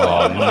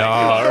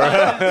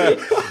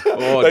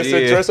 They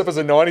said dress up as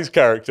a 90s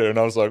character, and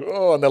I was like,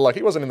 and they're like,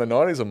 he wasn't in the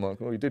 90s. I'm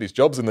like, well, he did his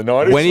jobs in the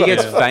 90s. When he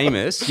gets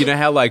famous, you know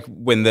how like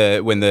when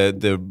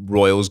the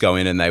Royals go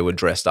in and they were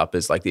dressed up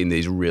as like in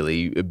these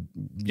really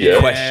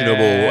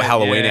questionable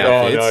Halloween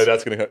outfits. Oh no,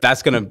 that's gonna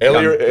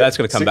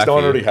come back.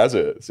 6ix9ine already has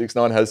it.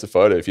 6ix9ine has the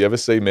photo. If you ever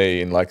see me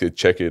in like a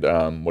checkered,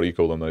 what do you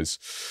call them? Those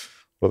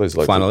What are those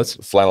like flannelets?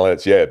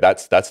 Flannelets, yeah.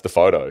 That's the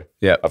photo.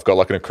 Yeah, I've got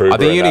like an Akruba. I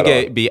think you're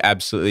gonna be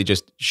absolutely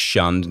just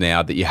shunned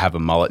now that you have a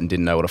mullet and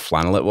didn't know what a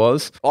flannellet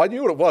was. I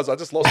knew what it was. I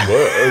just lost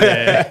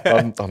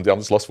words. I'm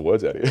just lost for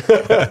words out here.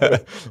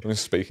 I'm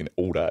just speaking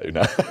all day.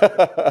 No.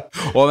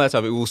 Well, on that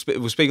topic, we'll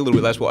speak a little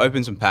bit less. We'll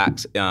open some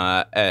packs.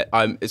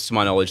 It's to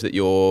my knowledge that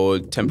you're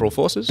temporal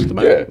forces at the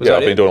moment. Yeah,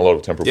 I've been doing a lot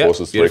of temporal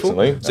forces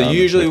recently. So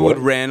usually we would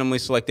randomly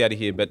select out of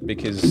here, but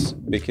because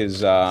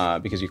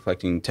you're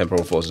collecting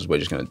temporal forces, we're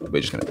just gonna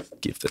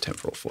gift the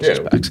temporal forces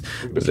packs.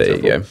 There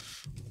you go.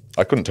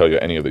 I couldn't tell you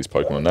any of these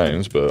Pokemon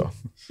names, but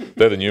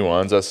they're the new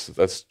ones.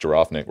 That's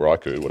Giraffe Neck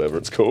Raikou, whatever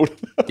it's called.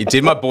 You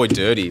did my boy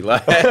dirty.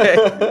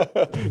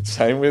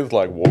 Same with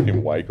like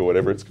Walking Wake or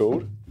whatever it's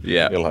called.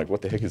 Yeah. You're like,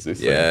 what the heck is this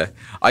thing?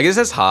 I guess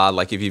that's hard.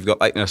 Like if you've got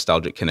like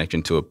nostalgic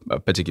connection to a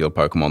particular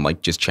Pokemon,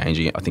 like just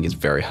changing it, I think it's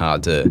very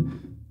hard to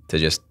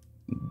just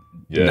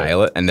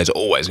nail it. And there's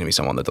always going to be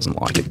someone that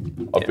doesn't like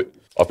it.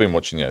 I've been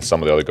watching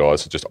some of the other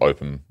guys just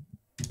open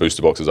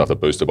booster boxes after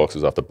booster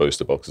boxes after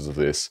booster boxes of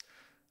this.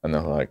 And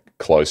they're like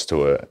close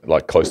to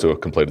a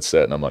completed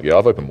set. And I'm like, yeah,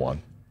 I've opened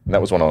one. And that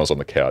was when I was on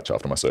the couch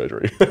after my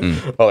surgery.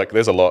 Like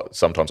there's a lot,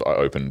 sometimes I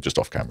open just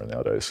off camera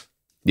nowadays.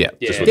 Yeah.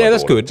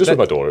 That's good. Just with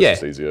my daughter, it's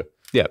just easier.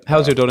 Yeah.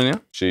 How's your daughter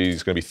now?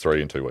 She's going to be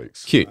 3 in 2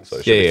 weeks. Cute.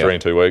 So she'll be 3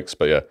 in 2 weeks.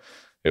 But yeah,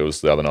 it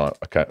was the other night,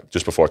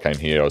 just before I came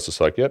here, I was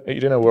just like, yep, eat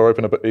dinner, we'll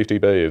open a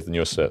ETB of the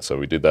newest set. So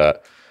we did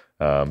that.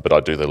 But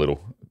I do the little,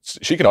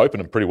 she can open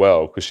them pretty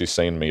well because she's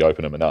seen me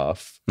open them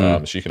enough.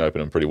 She can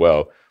open them pretty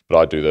well. But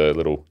I do the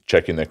little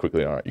check in there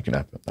quickly. All right, you can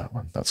open that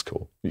one. That's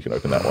cool. You can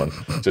open that one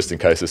just in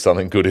case there's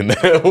something good in there.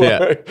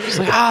 It's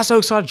like, so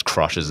excited. Just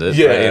crushes it.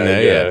 Yeah, in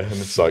there, And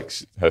it's like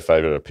her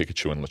favorite are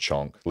Pikachu and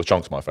Lechonk.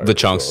 Lechonk's my favorite.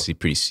 Lechonk's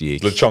pretty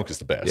sick. Lechonk is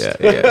the best.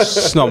 Yeah.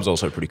 Snob's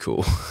also pretty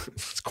cool.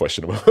 It's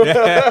questionable.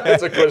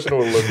 It's a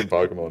questionable looking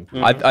Pokemon.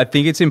 I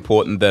think it's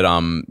important that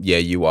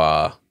you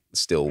are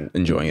still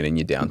enjoying it in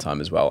your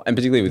downtime as well, and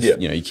particularly with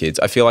your kids.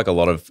 I feel like a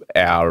lot of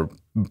our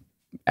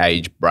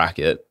age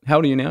bracket. How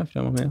old are you now? If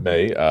you don't mind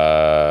me,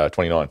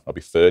 29. I'll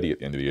be 30 at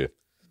the end of the year.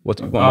 What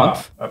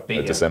month?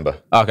 December.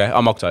 Okay,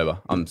 I'm October.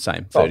 I'm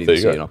same. 30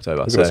 this year in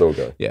October. Look at us all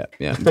go. Yeah.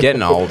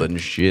 Getting old and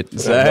shit.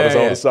 So, not as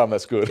old as some.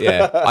 That's good.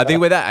 I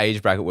think we're that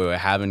age bracket where we're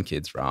having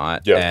kids,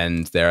 right? Yeah.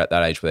 And they're at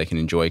that age where they can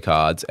enjoy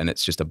cards, and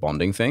it's just a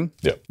bonding thing.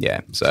 Yeah.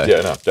 Yeah. So.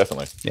 Yeah. No,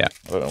 definitely. Yeah.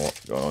 I don't know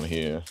what's going on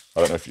here. I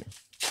don't know if you.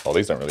 Oh,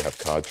 these don't really have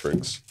card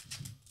tricks.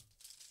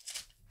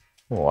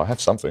 Oh, I have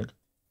something.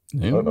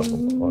 I don't know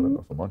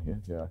if I'm on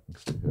here. Yeah, I can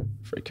see here.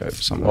 Free code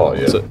for someone. Oh,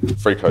 yeah.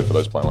 Free code for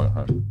those playing at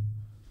home.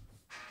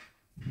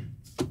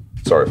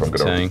 Sorry if I'm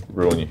going to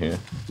ruin you here.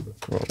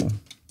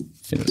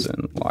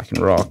 Finizen,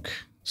 Lycan Rock.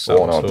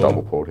 Oh, no,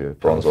 double pulled here.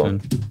 Bronzor.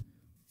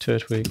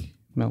 Turtwig,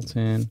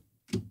 Meltan,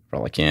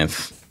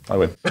 Relicanth. I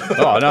win.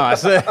 Oh,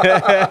 nice. I've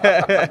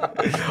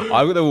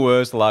got the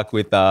worst luck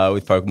with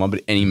Pokemon,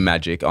 but any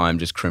Magic, I'm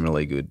just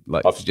criminally good.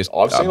 Like I've seen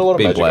a lot of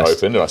Magic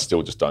open, and I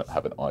still just don't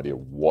have an idea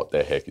what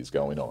the heck is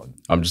going on.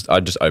 I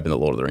just open the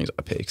Lord of the Rings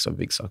IP because I'm a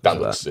big sucker for that.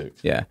 That looks sick.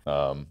 Yeah.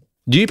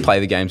 Do you play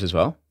the games as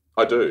well?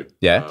 I do.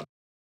 Yeah.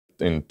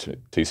 In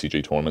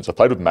TCG tournaments, I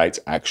played with mates,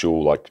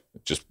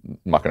 just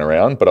mucking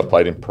around, but I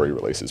played in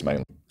pre-releases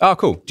mainly. Oh,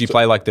 cool. Do you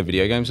play like the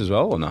video games as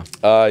well, or no?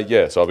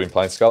 Yeah. So I've been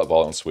playing Scarlet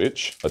Violet on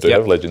Switch. I do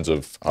have Legends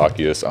of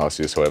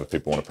Arceus, however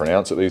people want to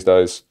pronounce it these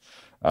days.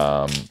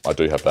 I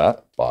do have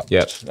that, but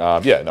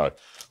no.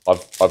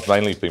 I've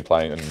mainly been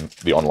playing in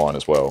the online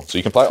as well. So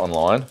you can play it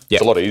online.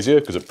 It's a lot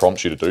easier because it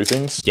prompts you to do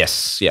things.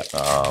 Yes. Yeah.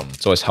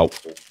 It's always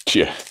helpful.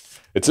 Yeah.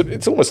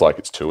 It's almost like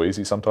it's too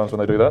easy sometimes when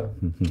they do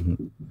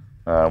that.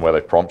 Where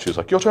they prompt you, it's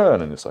like, your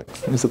turn. And it's like,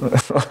 it's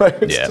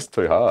just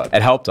too hard.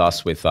 It helped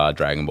us with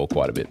Dragon Ball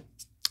quite a bit.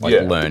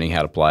 Learning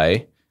how to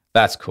play.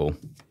 That's cool.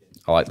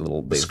 I like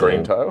the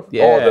screen toe.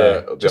 Yeah.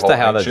 The just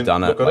how they've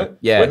done it. Like,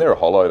 when they're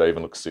hollow, they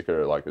even look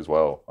sicker as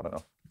well. I don't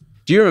know.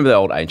 Do you remember the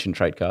old ancient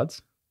trade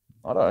cards?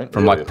 I don't.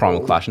 From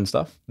Primal Clash and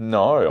stuff?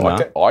 No.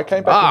 I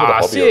came back into the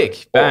hobby.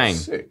 Sick. Bang.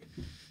 Sick.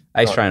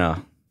 Ace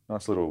Trainer.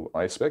 Nice little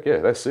ace spec. Yeah,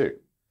 they're sick.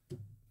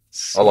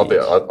 I love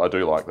that. I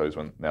do like those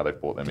now they've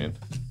brought them in.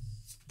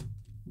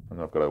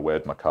 And I've got to wear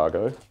my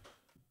cargo.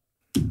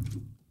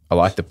 I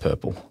like the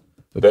purple.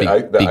 Big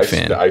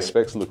fan. The ace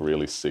specs look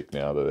really sick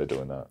now that they're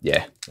doing that.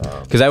 Yeah.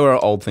 Because they were an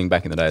old thing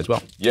back in the day as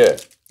well. Yeah.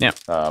 Yeah.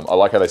 I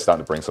like how they're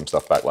starting to bring some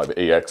stuff back, like the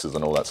EXs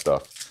and all that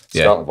stuff.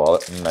 Scarlet and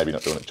Violet, maybe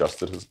not doing it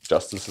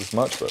justice as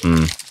much, but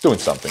doing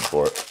something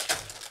for it.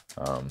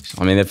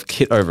 I mean, they've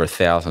hit over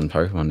 1,000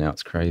 Pokemon now.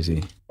 It's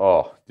crazy.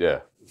 Oh,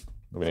 yeah.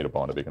 We need a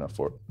binder big enough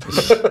for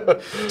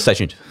it. Stay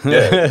tuned.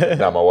 Yeah.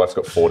 No, my wife's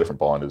got 4 different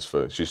binders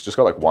she's just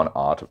got like one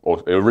art.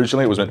 Or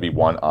originally it was meant to be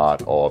one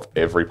art of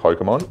every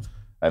Pokemon.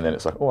 And then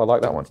it's like, oh, I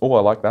like that one. Oh, I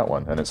like that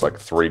one. And it's like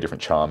 3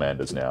 different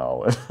Charmanders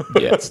now.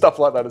 Yeah. Stuff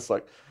like that. It's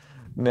like,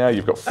 now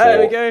you've got 4. There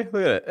we go.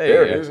 Look at it.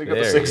 There it is. You've got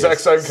the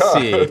exact same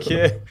card. Sick,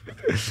 yeah.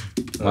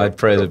 My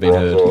prayers have been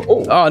heard.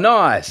 Oh,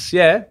 nice.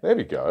 Yeah. There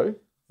we go.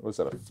 What was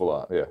that, a full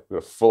art? Yeah. We've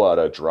got a full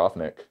art Giraffe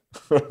Neck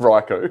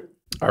Raikou.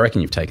 I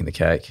reckon you've taken the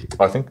cake.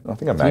 I think I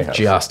may have.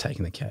 Just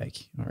taken the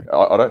cake.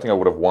 I don't think I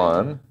would have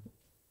won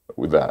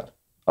with that.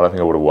 I don't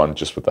think I would have won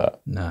just with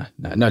that. No,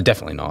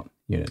 definitely not.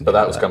 But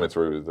that was coming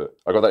through.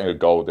 I got that in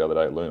gold the other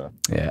day at Luna.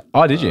 Yeah.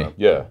 Oh, did you?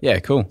 Yeah. Yeah,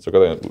 cool. So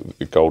I got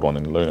the gold one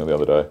in Luna the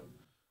other day.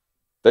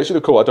 They should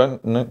have cool. I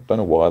don't know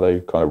why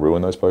they kind of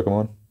ruined those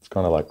Pokemon. It's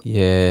kind of like,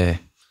 yeah.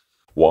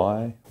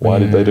 Why? Why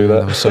did they do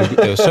that?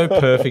 It was so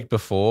perfect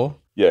before.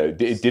 Yeah, it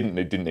didn't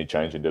need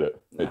changing, did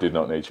it? It did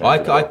not need changing.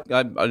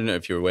 I don't know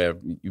if you're aware.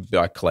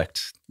 I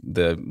collect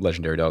the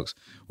legendary dogs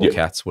or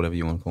cats, whatever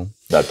you want to call them.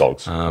 No,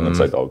 dogs. I'm going to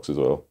say dogs as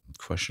well.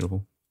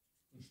 Questionable.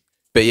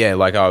 But yeah,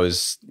 like I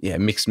was,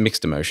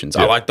 mixed emotions.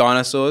 I like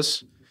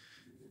dinosaurs.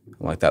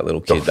 I like that little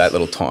kid, that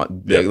little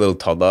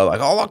toddler. Like,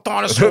 I like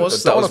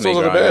dinosaurs. That was me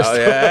Dinosaurs are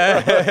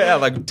the best. Yeah,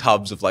 like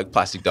tubs of like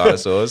plastic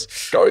dinosaurs.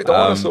 Go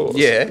dinosaurs.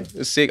 Yeah,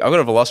 it's sick. I've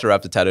got a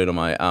Velociraptor tattooed on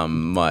my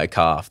my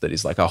calf that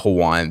is like a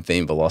Hawaiian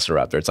themed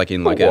Velociraptor. It's like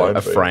in like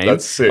a frame,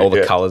 that's sick, all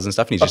the colors and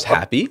stuff, and he's just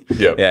happy.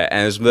 Yeah,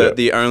 and it's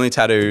the only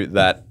tattoo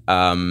that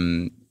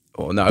I've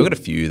got a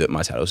few that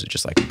my tattoos are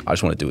just like, I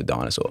just want to do a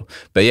dinosaur.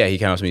 But yeah, he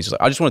came up to me, he's just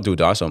like, I just want to do a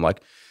dinosaur. I'm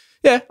like,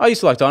 yeah, I used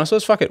to like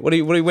dinosaurs. Fuck it. Where do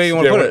you want to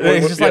put it? And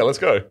he's just like, let's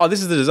go. Oh,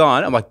 this is the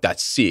design. I'm like,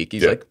 that's sick.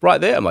 He's like,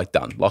 right there. I'm like,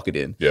 done. Lock it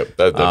in. Yeah,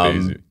 that'd be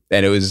easy.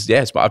 And it was,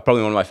 it's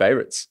probably one of my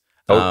favorites.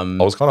 I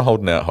was kind of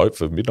holding out hope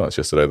for Midnights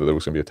yesterday that there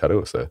was going to be a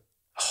tattooist there.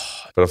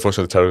 But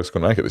unfortunately, the tattooist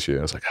couldn't make it this year.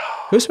 I was like,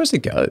 who was supposed to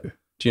go?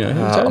 Do you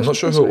know? I'm not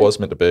sure who it was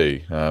meant to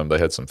be. They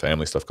had some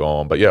family stuff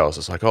going. But yeah, I was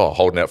just like,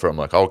 holding out for it. I'm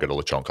like, I'll get a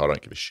Lechonk. I don't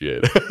give a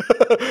shit.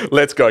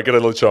 Let's go. Get a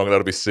Lechonk.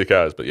 That'll be sick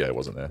as. But yeah, it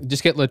wasn't there.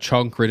 Just get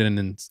Lechonk written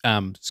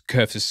and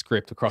Curve's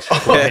script across the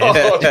forehead.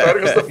 Right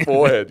across the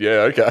forehead.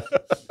 Yeah, okay.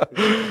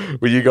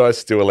 Will you guys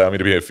still allow me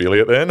to be an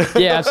affiliate then?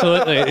 Yeah,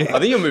 absolutely. I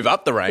think you'll move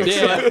up the ranks.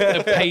 Yeah,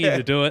 they'll pay you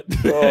to do it.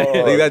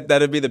 I think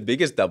that'd be the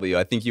biggest W.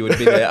 I think you would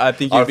be there. I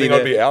think I'd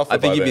be alpha. I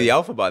think you'd be the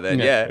alpha by then.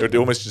 Yeah. It would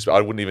almost just. I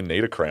wouldn't even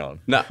need a crown.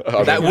 No,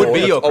 that would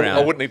be your crown. I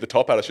wouldn't need the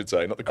top hat, I should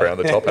say, not the crown,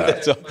 the top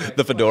hat.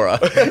 The fedora.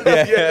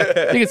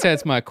 You could say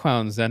it's my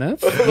crown,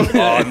 Zenith.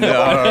 Oh,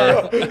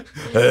 no.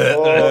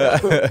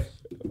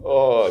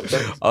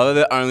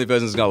 The only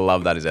person who's going to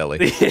love that is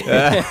Ellie.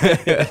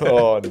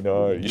 Oh,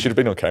 no. You should have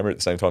been on camera at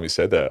the same time you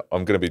said that.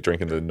 I'm going to be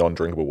drinking the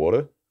non-drinkable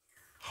water.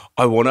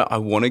 I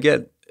want to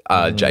get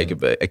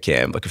Jacob a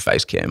cam, like a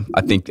face cam.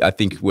 I think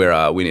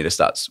we need to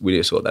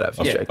sort that out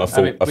for Jacob.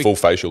 A full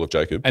facial of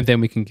Jacob. And then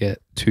we can get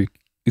two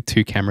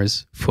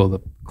cameras for the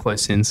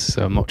close-ins,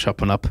 so I'm not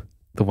chopping up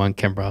the one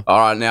camera. All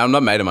right, now I'm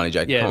not made of money,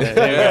 Jacob.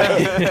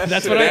 Yeah,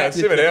 that's what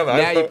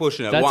now you're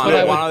pushing it. One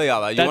or the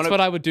other. That's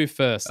what I would do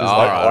first.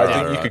 I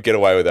think you could get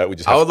away with that.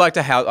 I would like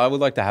to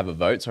have a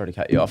vote. Sorry to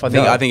cut you off. I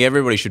think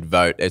everybody should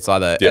vote. It's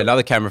either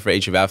another camera for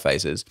each of our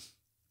faces,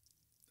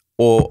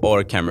 or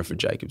a camera for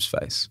Jacob's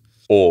face,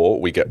 or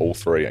we get all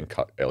three and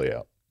cut Ellie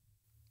out.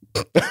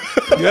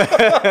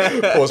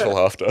 Pause for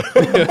laughter.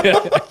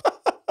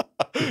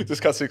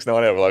 Just cut 6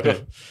 9 out. We're like,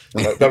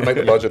 that'll make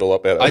the budget a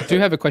lot better. I do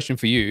have a question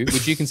for you.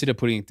 Would you consider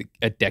putting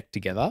a deck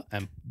together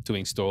and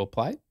doing store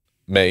play?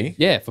 Me?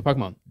 Yeah, for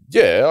Pokemon.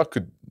 Yeah, I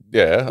could.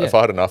 Yeah, if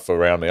I had enough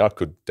around me, I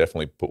could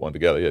definitely put one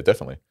together. Yeah,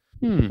 definitely.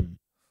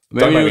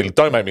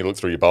 Don't make me look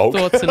through your bulk.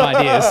 Thoughts and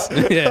ideas.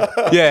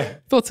 Yeah.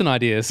 Thoughts and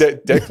ideas.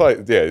 Deck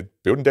play. Yeah,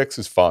 building decks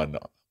is fun.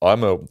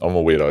 I'm a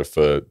weirdo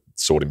for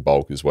sorting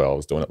bulk as well. I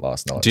was doing it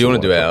last night. Do you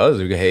want to do ours?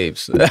 We've got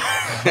heaps.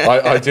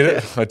 I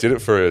did it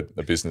for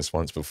a business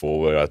once before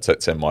where I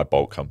send my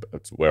bulk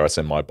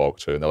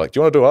to, and they're like, "Do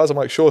you want to do ours?" I'm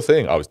like, "Sure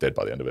thing." I was dead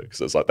by the end of it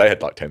because it's like they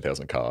had like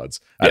 10,000 cards,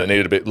 and it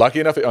needed a bit. Lucky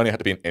enough, it only had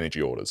to be in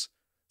energy orders.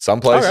 Some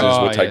places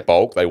would take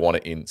bulk; they want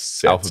it in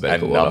sets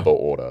and number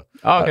order.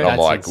 Oh, okay, and I'm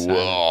like,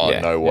 whoa,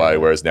 no way.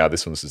 Whereas now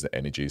this one's just the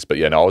energies. But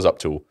yeah, no, I was up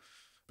till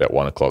about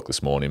 1 o'clock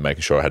this morning,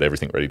 making sure I had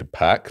everything ready to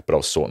pack, but I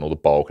was sorting all the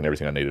bulk and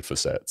everything I needed for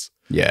sets.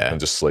 Yeah. And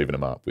just sleeving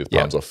them up with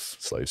palms off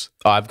sleeves.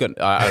 I don't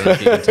know if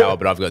you can tell,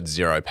 but I've got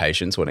zero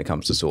patience when it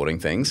comes to sorting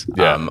things.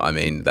 Yeah. I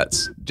mean,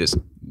 that's just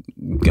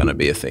going to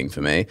be a thing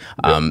for me.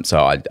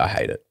 So I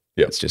hate it.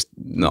 Yeah. It's just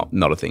not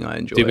a thing I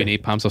enjoy. Do we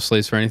need palms off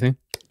sleeves for anything?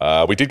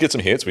 We did get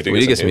some hits. We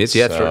did get some hits.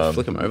 Yeah,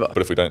 flick them over. But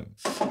if we don't...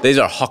 These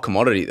are a hot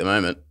commodity at the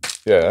moment.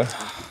 Yeah.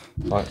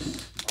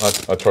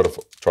 I tried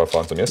to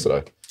find some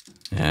yesterday.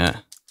 Yeah.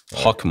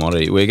 Hot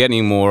commodity. We're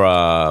getting more,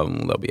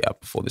 they'll be out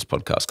before this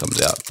podcast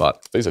comes out,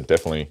 but... These are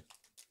definitely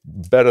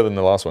better than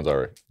the last ones, I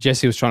reckon.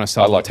 Jesse was trying to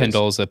sell like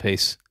 $10 a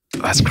piece.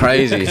 That's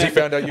crazy. He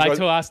found out you guys...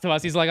 to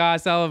us, he's like, I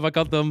sell them, I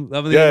got them.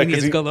 Yeah,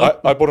 because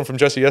I bought them from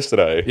Jesse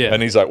yesterday,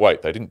 and he's like,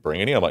 wait, they didn't bring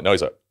any? I'm like, no,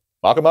 he's like,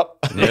 mark them up.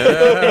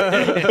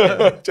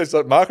 Yeah. Just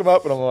like, mark them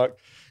up, and I'm like,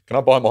 can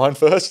I buy mine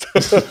first?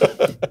 But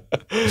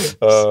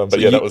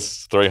that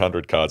was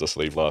 300 cards I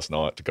sleeved last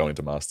night to go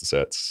into master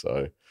sets,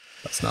 so...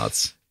 That's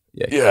nuts.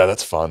 Yeah,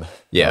 that's fun.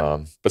 Yeah.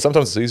 But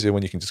sometimes it's easier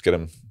when you can just get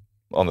them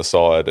on the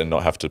side and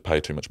not have to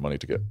pay too much money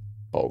to get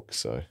bulk.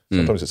 So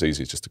sometimes it's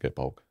easier just to get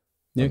bulk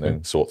and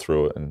then sort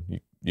through it. And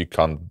you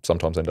can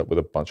sometimes end up with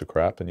a bunch of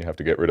crap and you have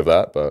to get rid of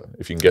that. But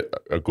if you can get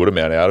a good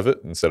amount out of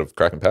it instead of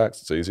cracking packs,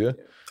 it's easier.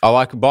 I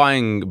like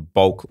buying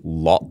bulk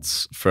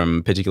lots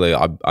from particularly,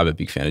 I'm a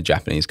big fan of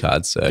Japanese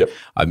cards. So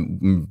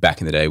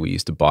back in the day, we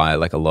used to buy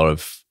like a lot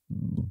of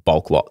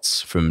bulk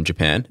lots from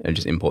Japan and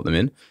just import them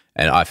in.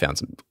 And I found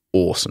some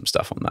awesome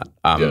stuff on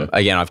that.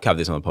 Again, I've covered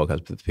this on the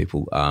podcast with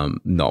people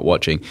not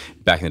watching.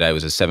 Back in the day, it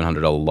was a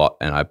 $700 lot,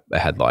 and I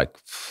had like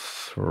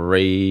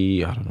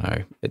 3, I don't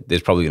know.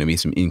 There's probably going to be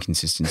some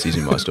inconsistencies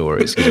in my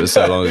stories because it was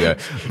so long ago.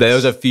 There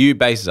was a few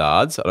base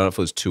Zards. I don't know if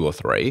it was 2 or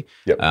 3.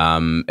 Yep.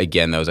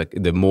 Again, there was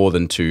the more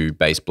than 2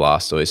 base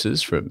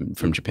Blastoises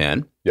from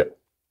Japan. Yep.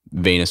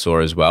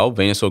 Venusaur as well.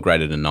 Venusaur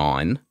graded a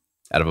 9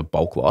 out of a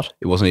bulk lot.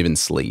 It wasn't even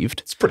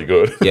sleeved. It's pretty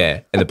good.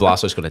 Yeah, and the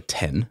Blastoise got a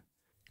 10.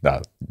 No,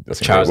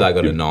 that's Charizard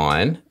got a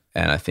 9,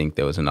 and I think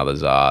there was another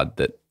Zard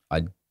that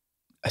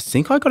I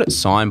think I got it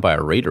signed by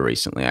a reader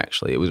recently,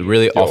 actually. It was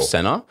really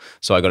off-center,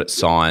 so I got it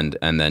signed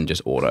and then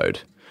just autoed.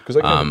 Because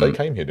they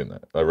came here,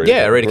 didn't they? A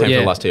reader came for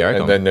the last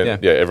TRA. And then,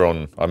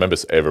 everyone, I remember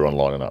everyone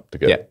lining up to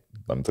get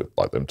them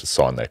to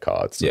sign their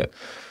cards. Yeah.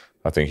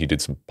 I think he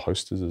did some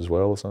posters as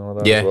well or something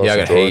like that. Yeah, I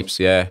got heaps,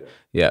 yeah.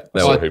 I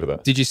saw a heap of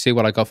that. Did you see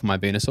what I got for my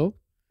Venusaur?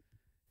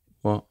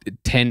 What?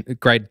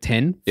 Grade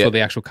 10 for the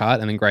actual card,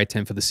 and then grade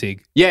 10 for the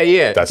SIG.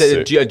 Yeah. That's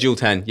a dual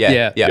 10.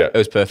 Yeah. It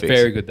was perfect.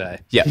 Very good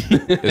day. Yeah,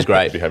 it was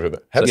great. Be happy with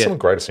that. How does someone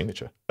grade a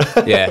signature?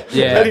 Yeah.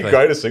 How do you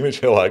grade a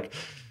signature? Like,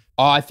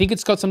 I think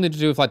it's got something to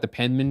do with like the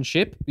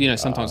penmanship. You know,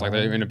 sometimes like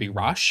they're in a big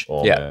rush.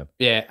 Oh, Yeah. man.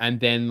 Yeah, and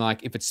then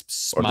like if it's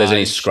smudged, Or if there's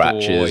any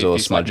scratches or if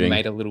it's, smudging. like,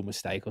 made a little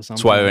mistake or something.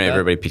 That's why when like that.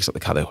 everybody picks up the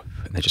card,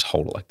 they just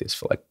hold it like this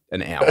for like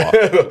an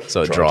hour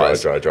so it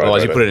dries. Dry,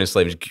 Otherwise, you put it in a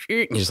sleeve and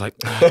you're just like,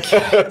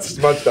 oh,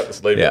 Smudged up the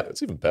sleeve. Yeah.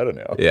 It's even better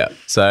now. yeah.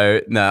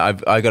 So no,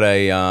 I got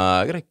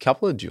a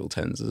couple of dual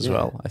 10s as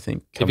well. I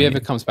think. If he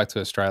ever comes back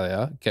to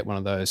Australia, get one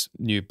of those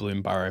new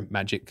Bloomburrow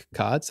Magic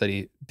cards that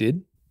he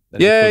did.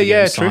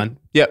 Yeah, true.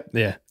 Yep.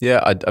 Yeah.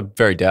 I'm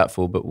very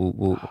doubtful, but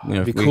we'll Be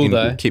we cool, can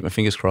though. keep my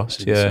fingers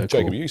crossed. It'd be Yeah. so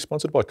Jacob, are you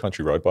sponsored by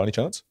Country Road by any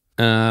chance?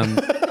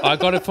 I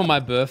got it for my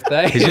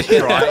birthday. He's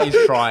trying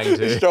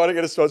to. He's trying to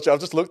get a sponsor. I've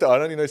just looked at it.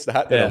 I only noticed the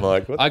hat there. I'm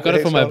like, what I got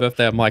the it for my heck's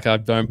birthday. I'm like, I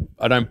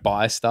don't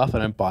buy stuff. I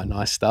don't buy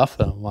nice stuff.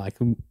 And I'm like,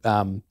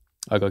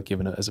 I got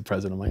given it as a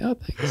present. I'm like, oh,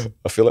 thanks.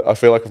 I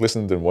feel like I've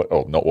listened and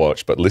not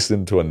watched, but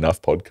listened to enough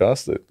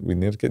podcasts that we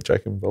need to get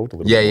Jake involved a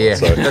little bit more. Yeah.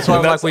 So, That's why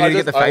I'm like, we need to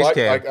get the face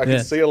cam. I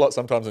can see a lot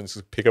sometimes and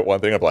just pick up one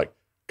thing. I'm like,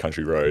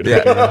 Country Road.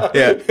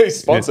 Yeah.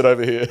 He's sponsored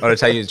over here. I'm going to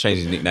tell you to change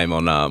his nickname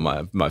on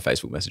my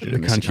Facebook message to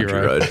Mr. Country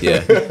Road.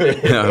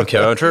 Yeah.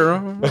 Country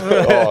Road.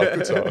 Oh,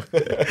 good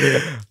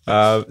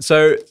time.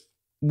 So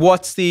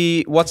what's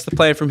the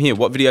plan from here?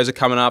 What videos are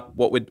coming up?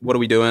 What are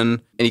we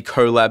doing? Any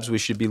collabs we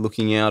should be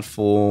looking out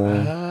for?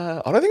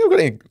 I don't think I've got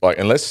any, like,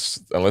 unless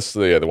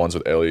the ones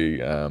with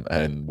Ellie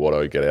and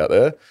Watto get out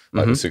there,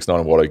 like the 6ix9ine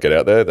and Watto get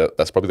out there.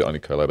 That's probably the only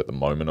collab at the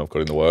moment I've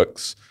got in the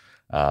works.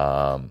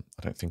 I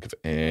don't think of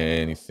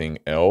anything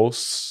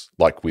else,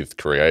 like with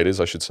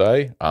creators, I should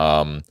say.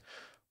 But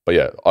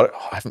yeah, I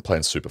haven't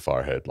planned super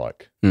far ahead.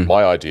 Like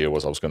my idea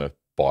was I was going to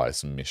buy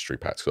some mystery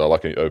packs because I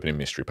like opening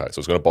mystery packs.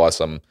 I was going to buy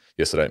some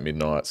yesterday at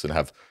midnight and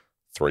have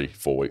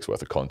 3-4 weeks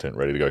worth of content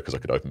ready to go because I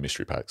could open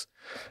mystery packs.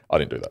 I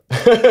didn't do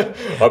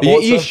that.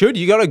 You should.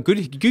 You got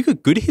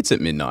good hits at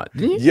midnight,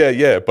 didn't you?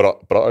 Yeah.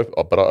 But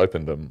I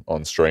opened them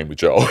on stream with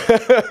Joel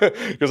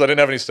because I didn't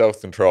have any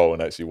self control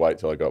and actually wait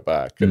till I got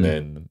back. And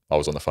then I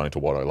was on the phone to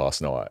Watto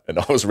last night and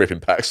I was ripping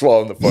packs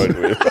while on the phone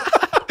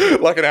with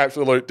like an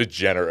absolute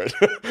degenerate.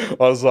 I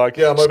was like,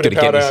 yeah, I'm opening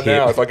Countdown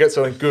now. If I get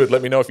something good,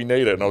 let me know if you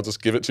need it and I'll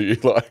just give it to you.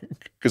 Like,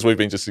 because we've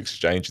been just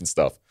exchanging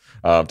stuff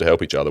to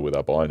help each other with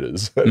our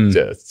binders.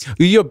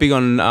 You're big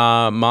on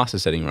master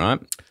setting, right?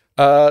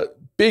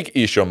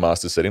 Big-ish on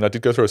master setting. I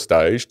did go through a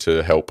stage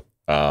to help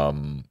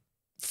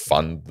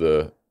fund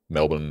the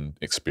Melbourne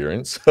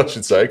experience, I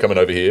should say, coming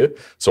over here.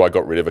 So I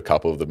got rid of a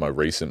couple of my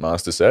recent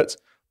master sets.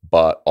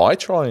 But I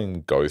try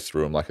and go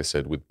through them, like I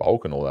said, with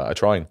bulk and all that. I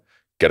try and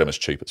get them as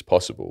cheap as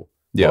possible.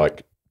 Yeah.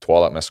 Like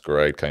Twilight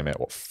Masquerade came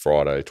out,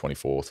 Friday,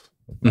 24th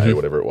May,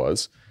 whatever it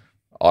was.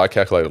 I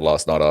calculated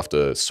last night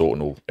after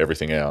sorting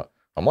everything out,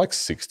 I'm like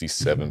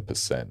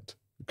 67%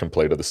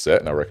 complete of the set,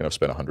 and I reckon I've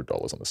spent $100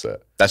 on the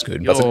set. That's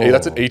good. That's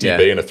an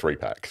ETB and a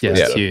 3-pack. Yeah,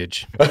 that's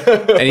huge.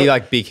 Any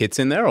like big hits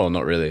in there or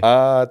not really?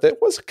 There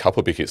was a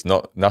couple of big hits,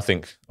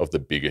 nothing of the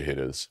bigger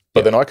hitters.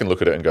 But then I can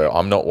look at it and go,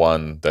 I'm not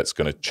one that's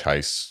going to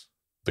chase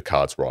the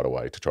cards right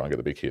away to try and get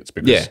the big hits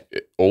because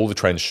all the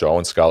trends show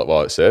in Scarlet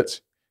Violet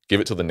sets, give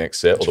it to the next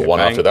set or the one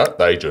after that,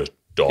 they just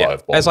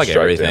dive bombs. That's like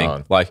everything.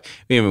 Down. Like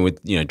even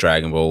with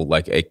Dragon Ball,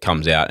 like it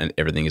comes out and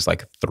everything is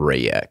like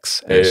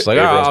 3x. And it's just like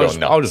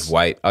I'll just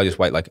wait. I'll just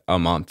wait like a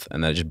month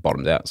and then it just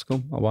bottoms out. It's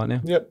cool. I'll buy it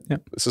now. Yep.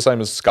 It's the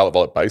same as Scarlet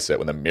Violet base set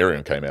when the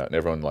Miriam came out and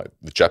everyone like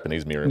the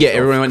Japanese Miriam. Yeah,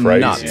 everyone went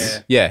crazy. nuts.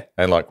 Yeah.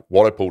 And like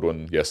what I pulled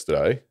one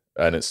yesterday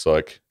and it's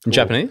like From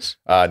Japanese?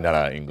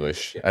 No,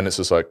 English. And it's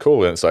just like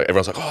cool. And it's like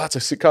everyone's like, oh, that's a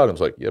sick card. I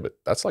was like, yeah, but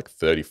that's like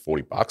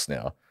 $30-$40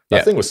 now.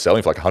 That thing was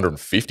selling for like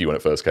 150 when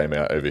it first came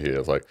out over here. I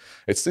was like,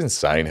 it's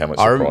insane how much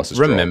the price has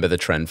dropped. I remember the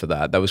trend for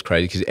that. That was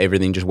crazy because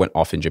everything just went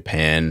off in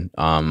Japan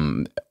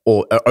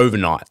or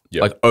overnight.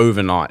 Yeah. Like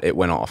overnight it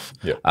went off.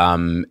 Yeah.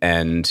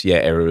 And yeah,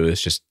 everyone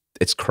was just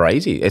it's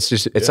crazy. It's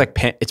just it's like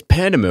it's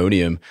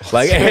pandemonium.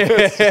 Like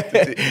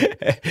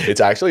it's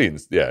actually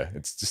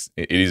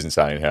it is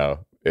insane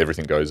how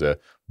everything goes there.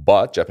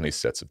 But Japanese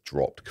sets have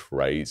dropped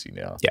crazy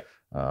now. Yeah.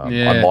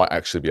 I might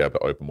actually be able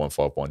to open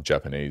 151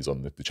 Japanese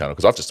on the channel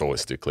because I've just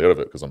always steered clear of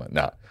it because I'm like,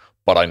 nah.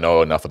 But I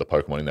know enough of the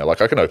Pokemon in there.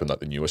 Like I can open like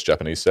the newest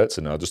Japanese sets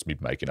and I'll just be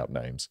making up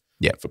names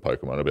for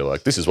Pokemon. I'll be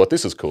like, this is what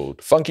this is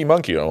called. Funky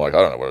Monkey. And I'm like,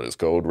 I don't know what it is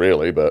called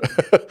really, but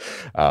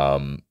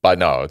but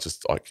no, it's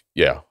just like,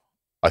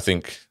 I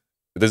think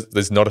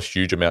there's not a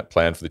huge amount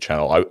planned for the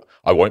channel.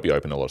 I won't be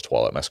opening a lot of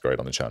Twilight Masquerade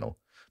on the channel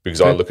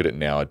because I look at it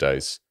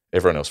nowadays,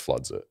 everyone else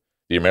floods it.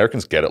 The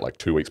Americans get it like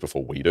 2 weeks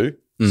before we do.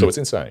 So it's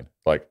insane.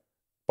 Like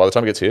by the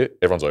time it gets here,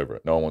 everyone's over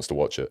it. No one wants to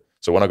watch it.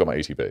 So when I got my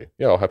ETB,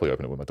 I'll happily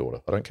open it with my daughter.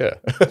 I don't care.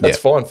 That's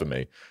fine for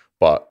me.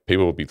 But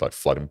people will be like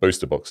flooding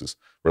booster boxes.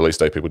 Release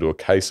day, people do a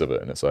case of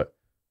it. And it's like,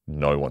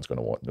 no one's going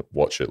to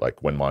watch it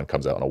like when mine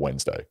comes out on a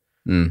Wednesday.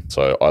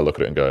 So I look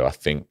at it and go, I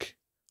think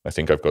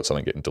I've got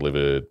something getting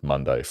delivered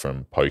Monday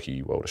from Poke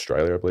World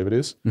Australia, I believe it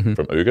is, from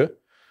Uga.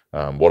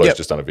 Watto's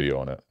just done a video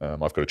on it. I've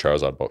got a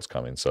Charizard box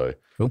coming, so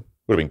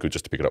would have been good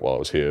just to pick it up while I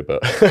was here.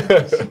 But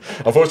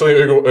unfortunately,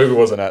 Uga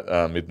wasn't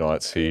at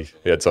midnights. He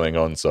had something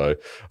on, so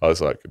I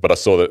was like, but I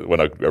saw that when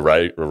I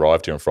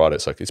arrived here on Friday,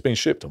 it's like, it's been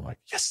shipped. I'm like,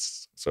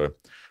 yes. So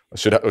I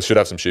should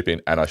have some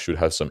shipping and I should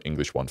have some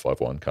English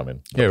 151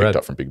 coming. I picked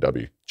up from Big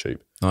W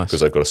cheap because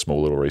they've got a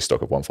small little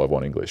restock of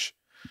 151 English.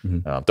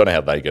 Don't know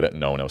how they get it and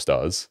no one else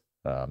does.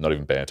 Not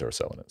even Banter are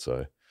selling it.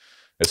 So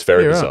it's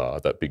very bizarre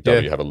that Big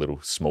W have a little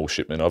small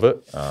shipment of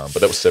it. But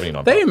that was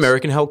 $79. They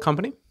American held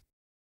company?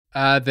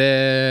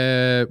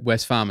 They're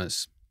West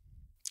Farmers.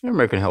 They're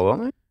American held,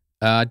 aren't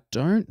they? I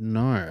don't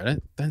know.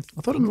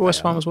 I thought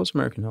West Farmers was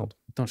American held.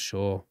 Not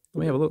sure. Let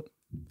me have a look.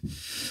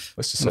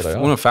 Let's just say they I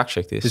want to fact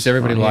check this. Does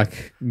everybody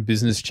like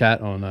business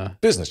chat on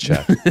business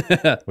chat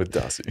with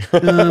Darcy?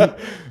 I'm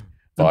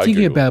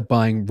thinking about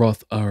buying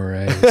Roth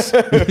IRAs.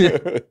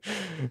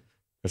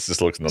 This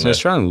just looks it's an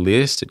Australian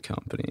listed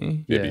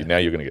company. Yeah, but now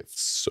you're going to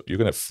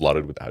get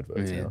flooded with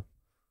adverts now.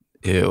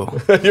 Ew.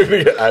 You're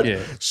going to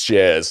get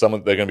shares. They're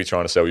going to be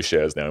trying to sell you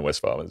shares now in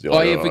West Farmers. You're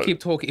if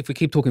we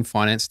keep talking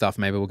finance stuff,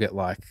 maybe we'll get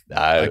like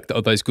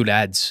those good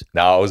ads.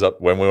 No, I was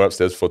up when we were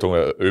upstairs before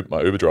talking about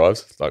my Uber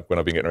drives. Like when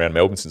I've been getting around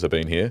Melbourne since I've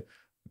been here.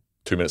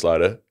 2 minutes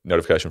later,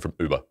 notification from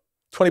Uber,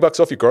 $20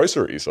 off your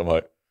groceries. I'm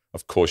like,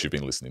 of course you've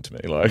been listening to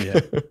me. Like,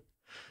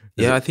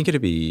 I think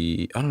it'd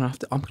be. I don't know.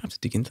 I'm gonna have to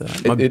dig into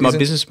that. My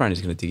business brain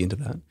is going to dig into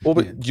that. Well,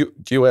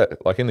 but US,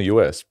 like in the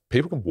US,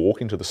 people can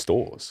walk into the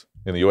stores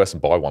in the US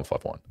and buy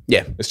 151.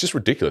 Yeah, it's just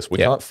ridiculous. We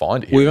can't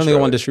find it here. We've only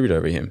got one distributor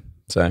over here,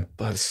 so.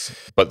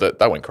 But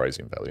that went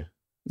crazy in value.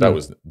 That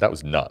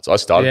was nuts. I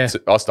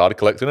started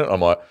collecting it.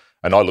 I'm like,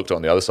 and I looked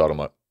on the other side. I'm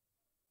like,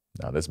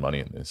 no, there's money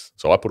in this.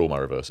 So I put all my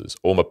reverses,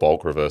 all my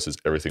bulk reverses,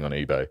 everything on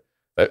eBay.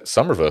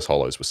 Some reverse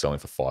holos were selling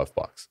for $5,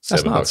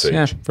 $7 each.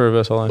 Yeah, for a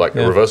reverse holo. Like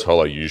a reverse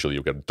holo, usually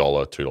you'll get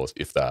 $1, $2,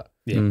 if that.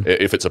 Yeah.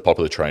 If it's a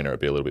popular trainer,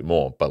 it'd be a little bit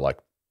more. But like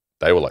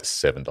they were like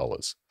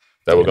 $7.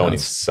 They were going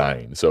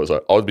insane. So it was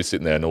like I would be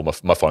sitting there and all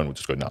my phone would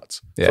just go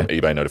nuts from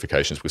eBay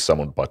notifications with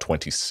someone buy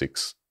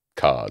 26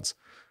 cards.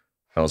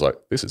 And I was like,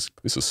 this is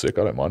sick.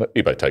 I don't mind it.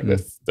 eBay take their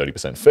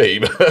 30% fee.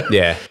 But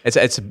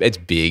it's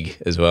big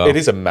as well. It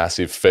is a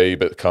massive fee,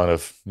 but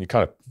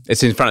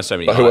it's in front of so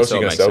many. But who else are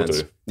you going to sell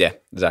to? Yeah,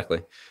 exactly.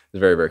 It's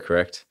very, very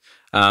correct.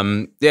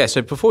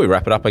 So before we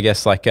wrap it up, I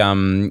guess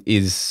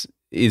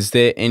is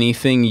there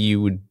anything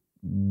you would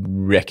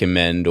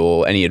recommend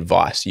or any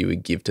advice you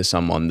would give to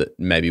someone that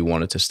maybe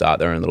wanted to start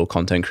their own little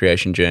content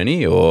creation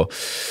journey, or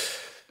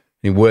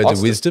any words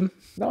of wisdom?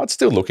 No, I'd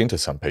still look into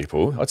some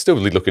people. I'd still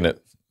be looking at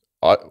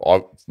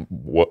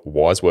what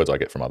wise words I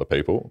get from other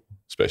people,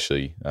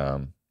 especially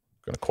going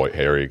to quote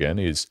Harry again,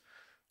 is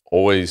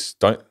always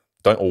don't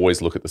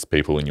always look at the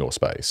people in your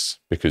space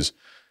because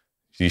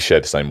you share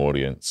the same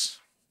audience.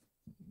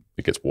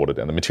 It gets watered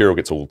down. The material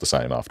gets all the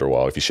same after a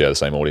while if you share the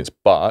same audience,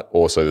 but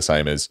also the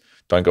same as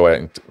don't go out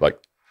and like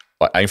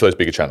aim for those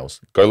bigger channels.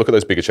 Go look at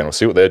those bigger channels,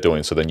 see what they're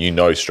doing, so then you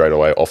know straight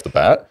away off the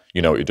bat,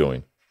 you know what you're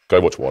doing. Go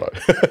watch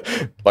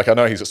Watto. Like I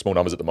know he's got small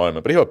numbers at the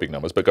moment, but he'll have big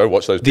numbers. But go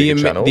watch those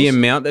bigger channels. The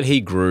amount that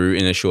he grew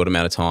in a short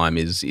amount of time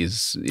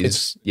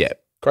is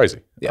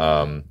crazy.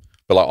 Yeah.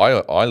 But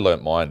like I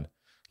learnt mine.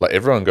 Like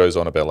everyone goes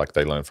on about like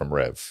they learn from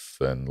Rev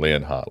and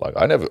Leonhardt. Like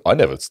I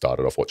never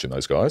started off watching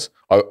those guys.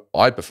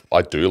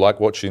 I do like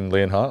watching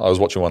Leonhardt. I was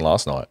watching one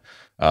last night,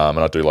 and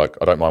I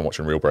don't mind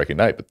watching Real Breaking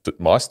Nate. But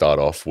my start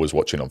off was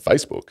watching on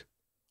Facebook.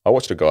 I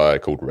watched a guy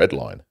called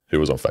Redline who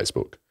was on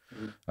Facebook.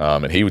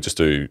 And he would just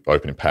do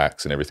opening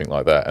packs and everything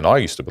like that. And I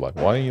used to be like,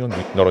 why are you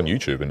not on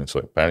YouTube? And it's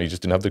like, apparently you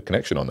just didn't have the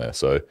connection on there.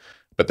 So,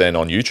 but then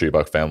on YouTube,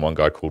 I found one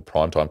guy called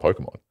Primetime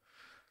Pokémon.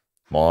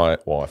 My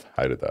wife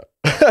hated that.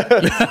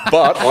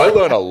 But I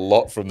learned a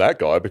lot from that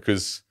guy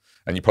because,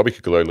 and you probably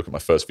could go look at my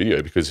first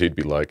video because he'd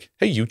be like,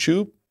 hey,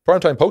 YouTube,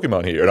 Primetime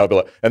Pokémon here. And I'd be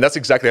like, and that's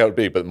exactly how it would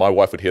be. But my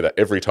wife would hear that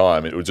every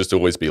time. It would just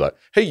always be like,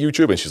 hey,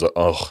 YouTube. And she's like,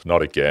 oh,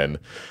 not again.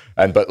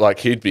 But like,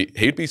 he'd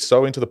be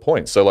so into the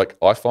point. So like,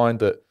 I find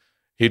that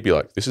he'd be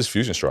like, this is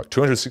Fusion Strike,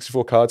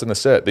 264 cards in the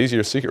set. These are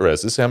your secret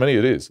rares. This is how many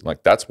it is.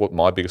 Like, that's what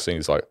my biggest thing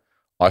is. Like,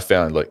 I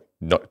found, like,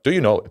 do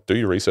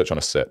your research on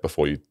a set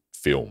before you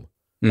film.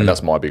 And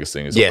that's my biggest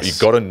thing is you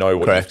got to know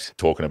what you're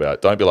talking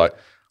about. Don't be like,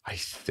 I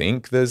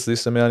think there's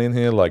this amount in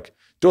here. Like,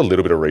 do a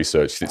little bit of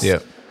research.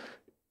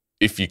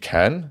 If you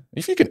can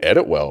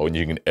edit well and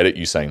you can edit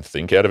you saying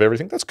think out of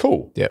everything, that's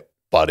cool. Yeah.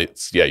 But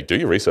it's, do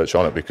your research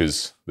on it,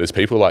 because there's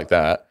people like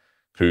that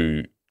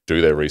who do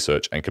their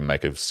research and can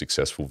make a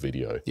successful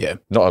video. Yeah.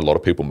 Not a lot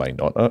of people may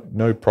not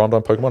know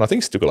Primetime Pokemon. I think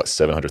he's still got like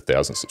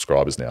 700,000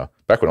 subscribers now.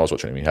 Back when I was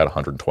watching him, he had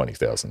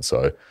 120,000.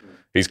 So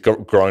he's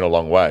grown a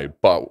long way.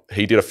 But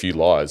he did a few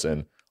lives,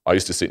 and I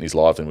used to sit in his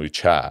lives and we'd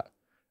chat.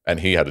 And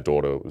he had a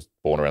daughter who was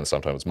born around the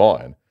same time as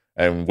mine.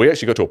 And we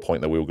actually got to a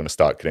point that we were going to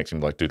start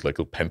connecting, like do like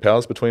little pen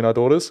pals between our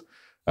daughters.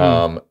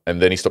 And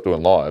then he stopped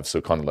doing live.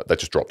 So kind of like that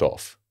just dropped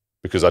off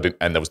because and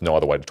there was no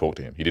other way to talk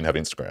to him. He didn't have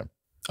Instagram.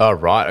 Oh,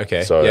 right.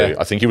 Okay. So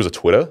I think he was a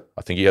Twitter.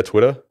 I think he had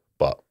Twitter,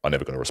 but I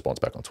never got a response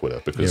back on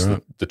Twitter because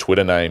the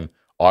Twitter name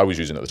I was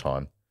using at the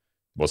time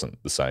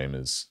wasn't the same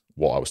as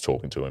what I was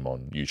talking to him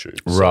on YouTube.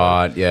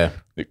 Right. So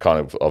it kind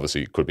of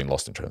obviously could have been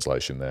lost in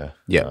translation there.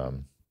 Yeah.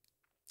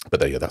 But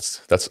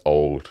that's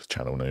old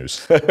channel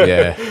news.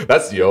 Yeah.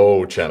 That's the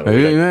old channel.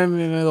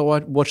 Maybe they'll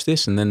watch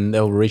this and then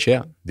they'll reach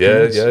out.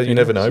 Yeah, you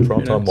never know.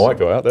 Primetime might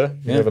go out there.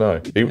 You never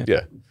know.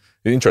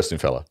 Interesting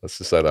fella. Let's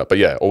just say that. But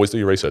yeah, always do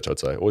your research, I'd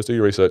say. Always do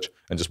your research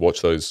and just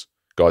watch those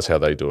guys, how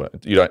they do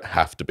it. You don't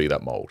have to be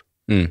that mold.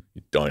 You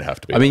don't have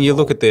to be. I mean, you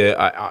look at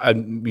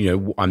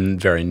I'm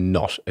very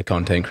not a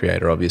content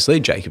creator, obviously.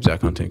 Jacob's our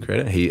content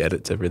creator. He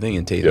edits everything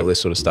and tees all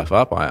this sort of stuff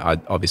up. I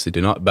obviously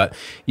do not. But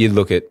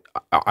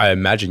I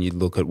imagine you'd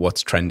look at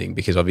what's trending,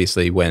 because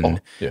obviously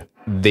when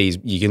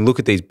you can look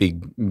at these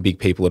big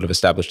people that have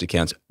established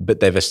accounts,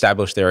 but they've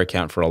established their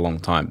account for a long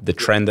time. The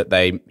trend that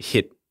they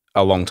hit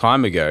a long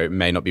time ago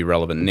may not be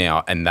relevant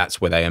now, and that's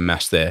where they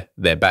amass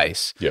their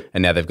base.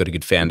 And now they've got a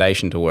good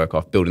foundation to work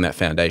off. Building that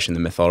foundation,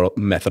 the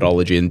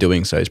methodology in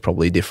doing so is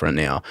probably different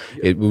now.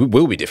 It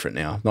will be different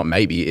now. Not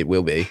maybe, it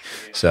will be.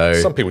 So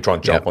some people try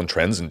and jump on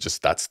trends and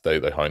just they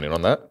hone in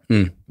on that.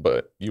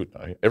 But you would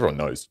know, everyone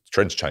knows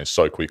trends change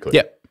so quickly.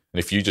 And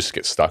if you just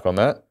get stuck on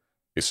that,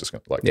 it's just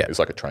gonna, it's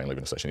like a train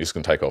leaving a station. It's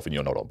going to take off and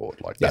you're not on board.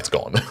 Like that's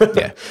gone.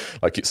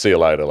 Like see you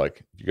later.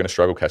 Like you're going to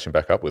struggle catching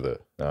back up with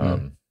it.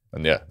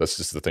 And that's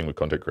just the thing with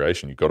content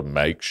creation. You've got to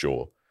make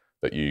sure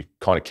that you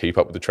kind of keep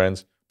up with the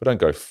trends, but don't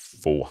go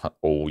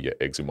all your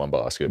eggs in one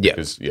basket.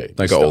 Because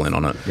don't go all in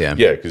on it.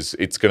 Because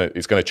it's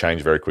gonna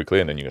change very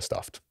quickly, and then you're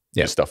stuffed.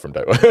 You're stuffed from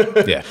day one.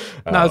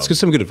 No, it's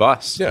some good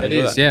advice. It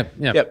is. Yeah.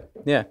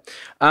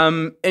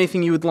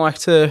 Anything you would like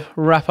to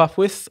wrap up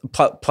with?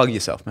 Plug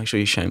yourself. Make sure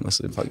you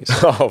shamelessly plug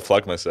yourself. I'll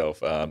plug myself.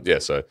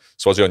 So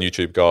Swazi on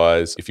YouTube,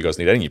 guys. If you guys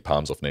need any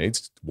palms off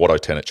needs,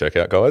 Watto10 at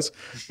checkout, guys.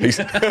 He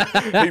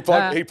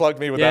plugged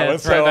me with that one,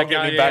 so I'm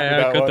getting him back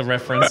with that one. Got the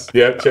reference.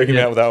 Check him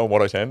out with that one,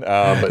 Watto10.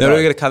 We're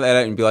going to cut that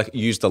out and be like,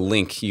 use the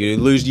link.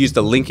 Use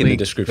the link in the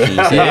description.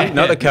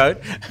 Not the code.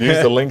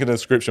 Use the link in the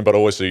description, but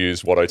also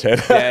use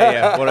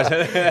Watto10. But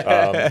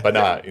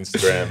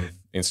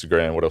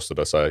Instagram, what else did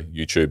I say?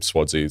 YouTube,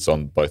 Swazi,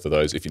 on both of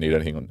those. If you need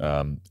anything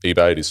on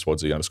eBay, it is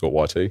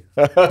Swazi_YT.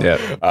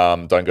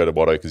 Don't go to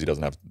Watto because he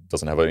doesn't have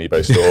an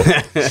eBay store.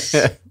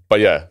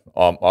 But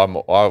I'm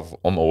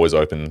always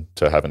open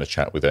to having a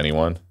chat with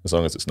anyone as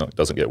long as it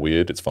doesn't get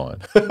weird. It's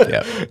fine.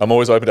 I'm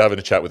always open to having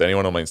a chat with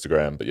anyone on my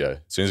Instagram. But as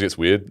soon as it gets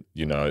weird,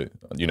 I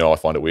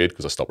find it weird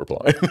because I stop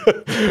replying.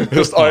 I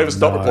either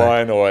stop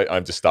replying or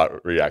I just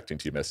start reacting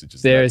to your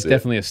messages. There is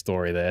definitely a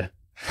story there.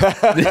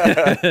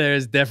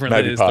 There's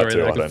definitely a story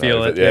there. I can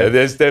feel it.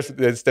 There's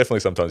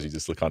definitely sometimes you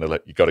just kind of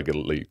you got to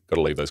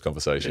leave those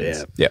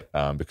conversations.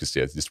 Because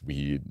it's just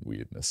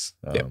weirdness.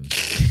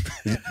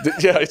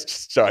 It's just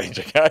strange.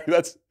 Okay,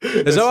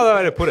 there's no other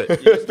way to put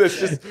it.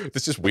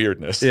 there's just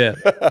weirdness.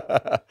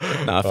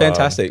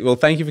 Fantastic. Well,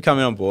 thank you for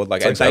coming on board.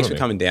 Thanks for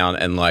coming down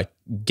and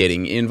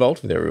getting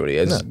involved with everybody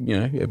as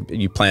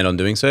you planned on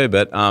doing so.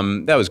 But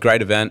that was a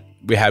great event.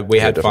 We had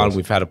fun.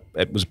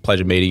 It was a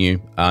pleasure meeting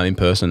you in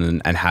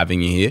person and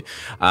having you here.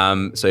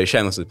 So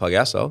shamelessly plug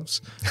ourselves.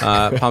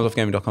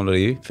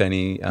 palmsoffgaming.com.au for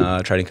any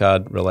trading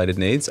card related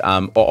needs.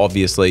 Or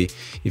obviously,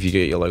 if you go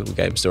to your local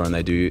game store and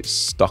they do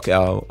stock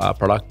our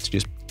product,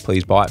 just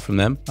please buy it from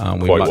them.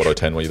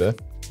 Watto10, were you there?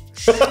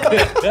 Who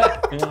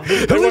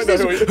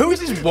is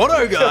this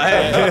Watto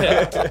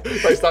guy?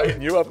 They start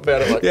hitting you up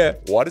about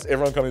it. Why does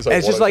everyone come in and say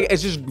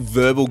it's just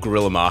verbal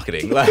guerrilla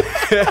marketing.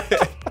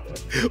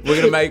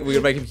 We're gonna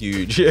make him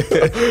huge.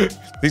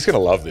 He's gonna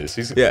love this.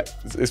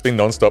 It's been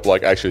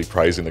nonstop actually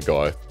praising the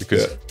guy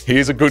because he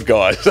is a good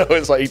guy. So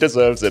it's he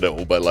deserves it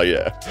all. But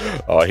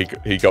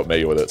he got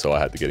me with it, so I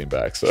had to get him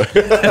back. So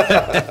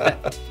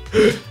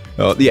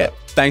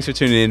thanks for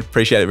tuning in.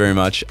 Appreciate it very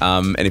much.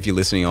 And if you're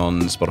listening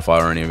on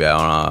Spotify or any of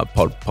our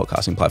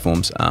podcasting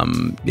platforms,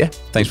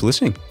 thanks for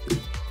listening.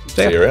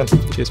 See you around.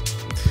 Cheers.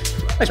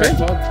 Thanks,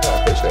 man.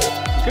 I appreciate it.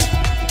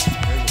 Good.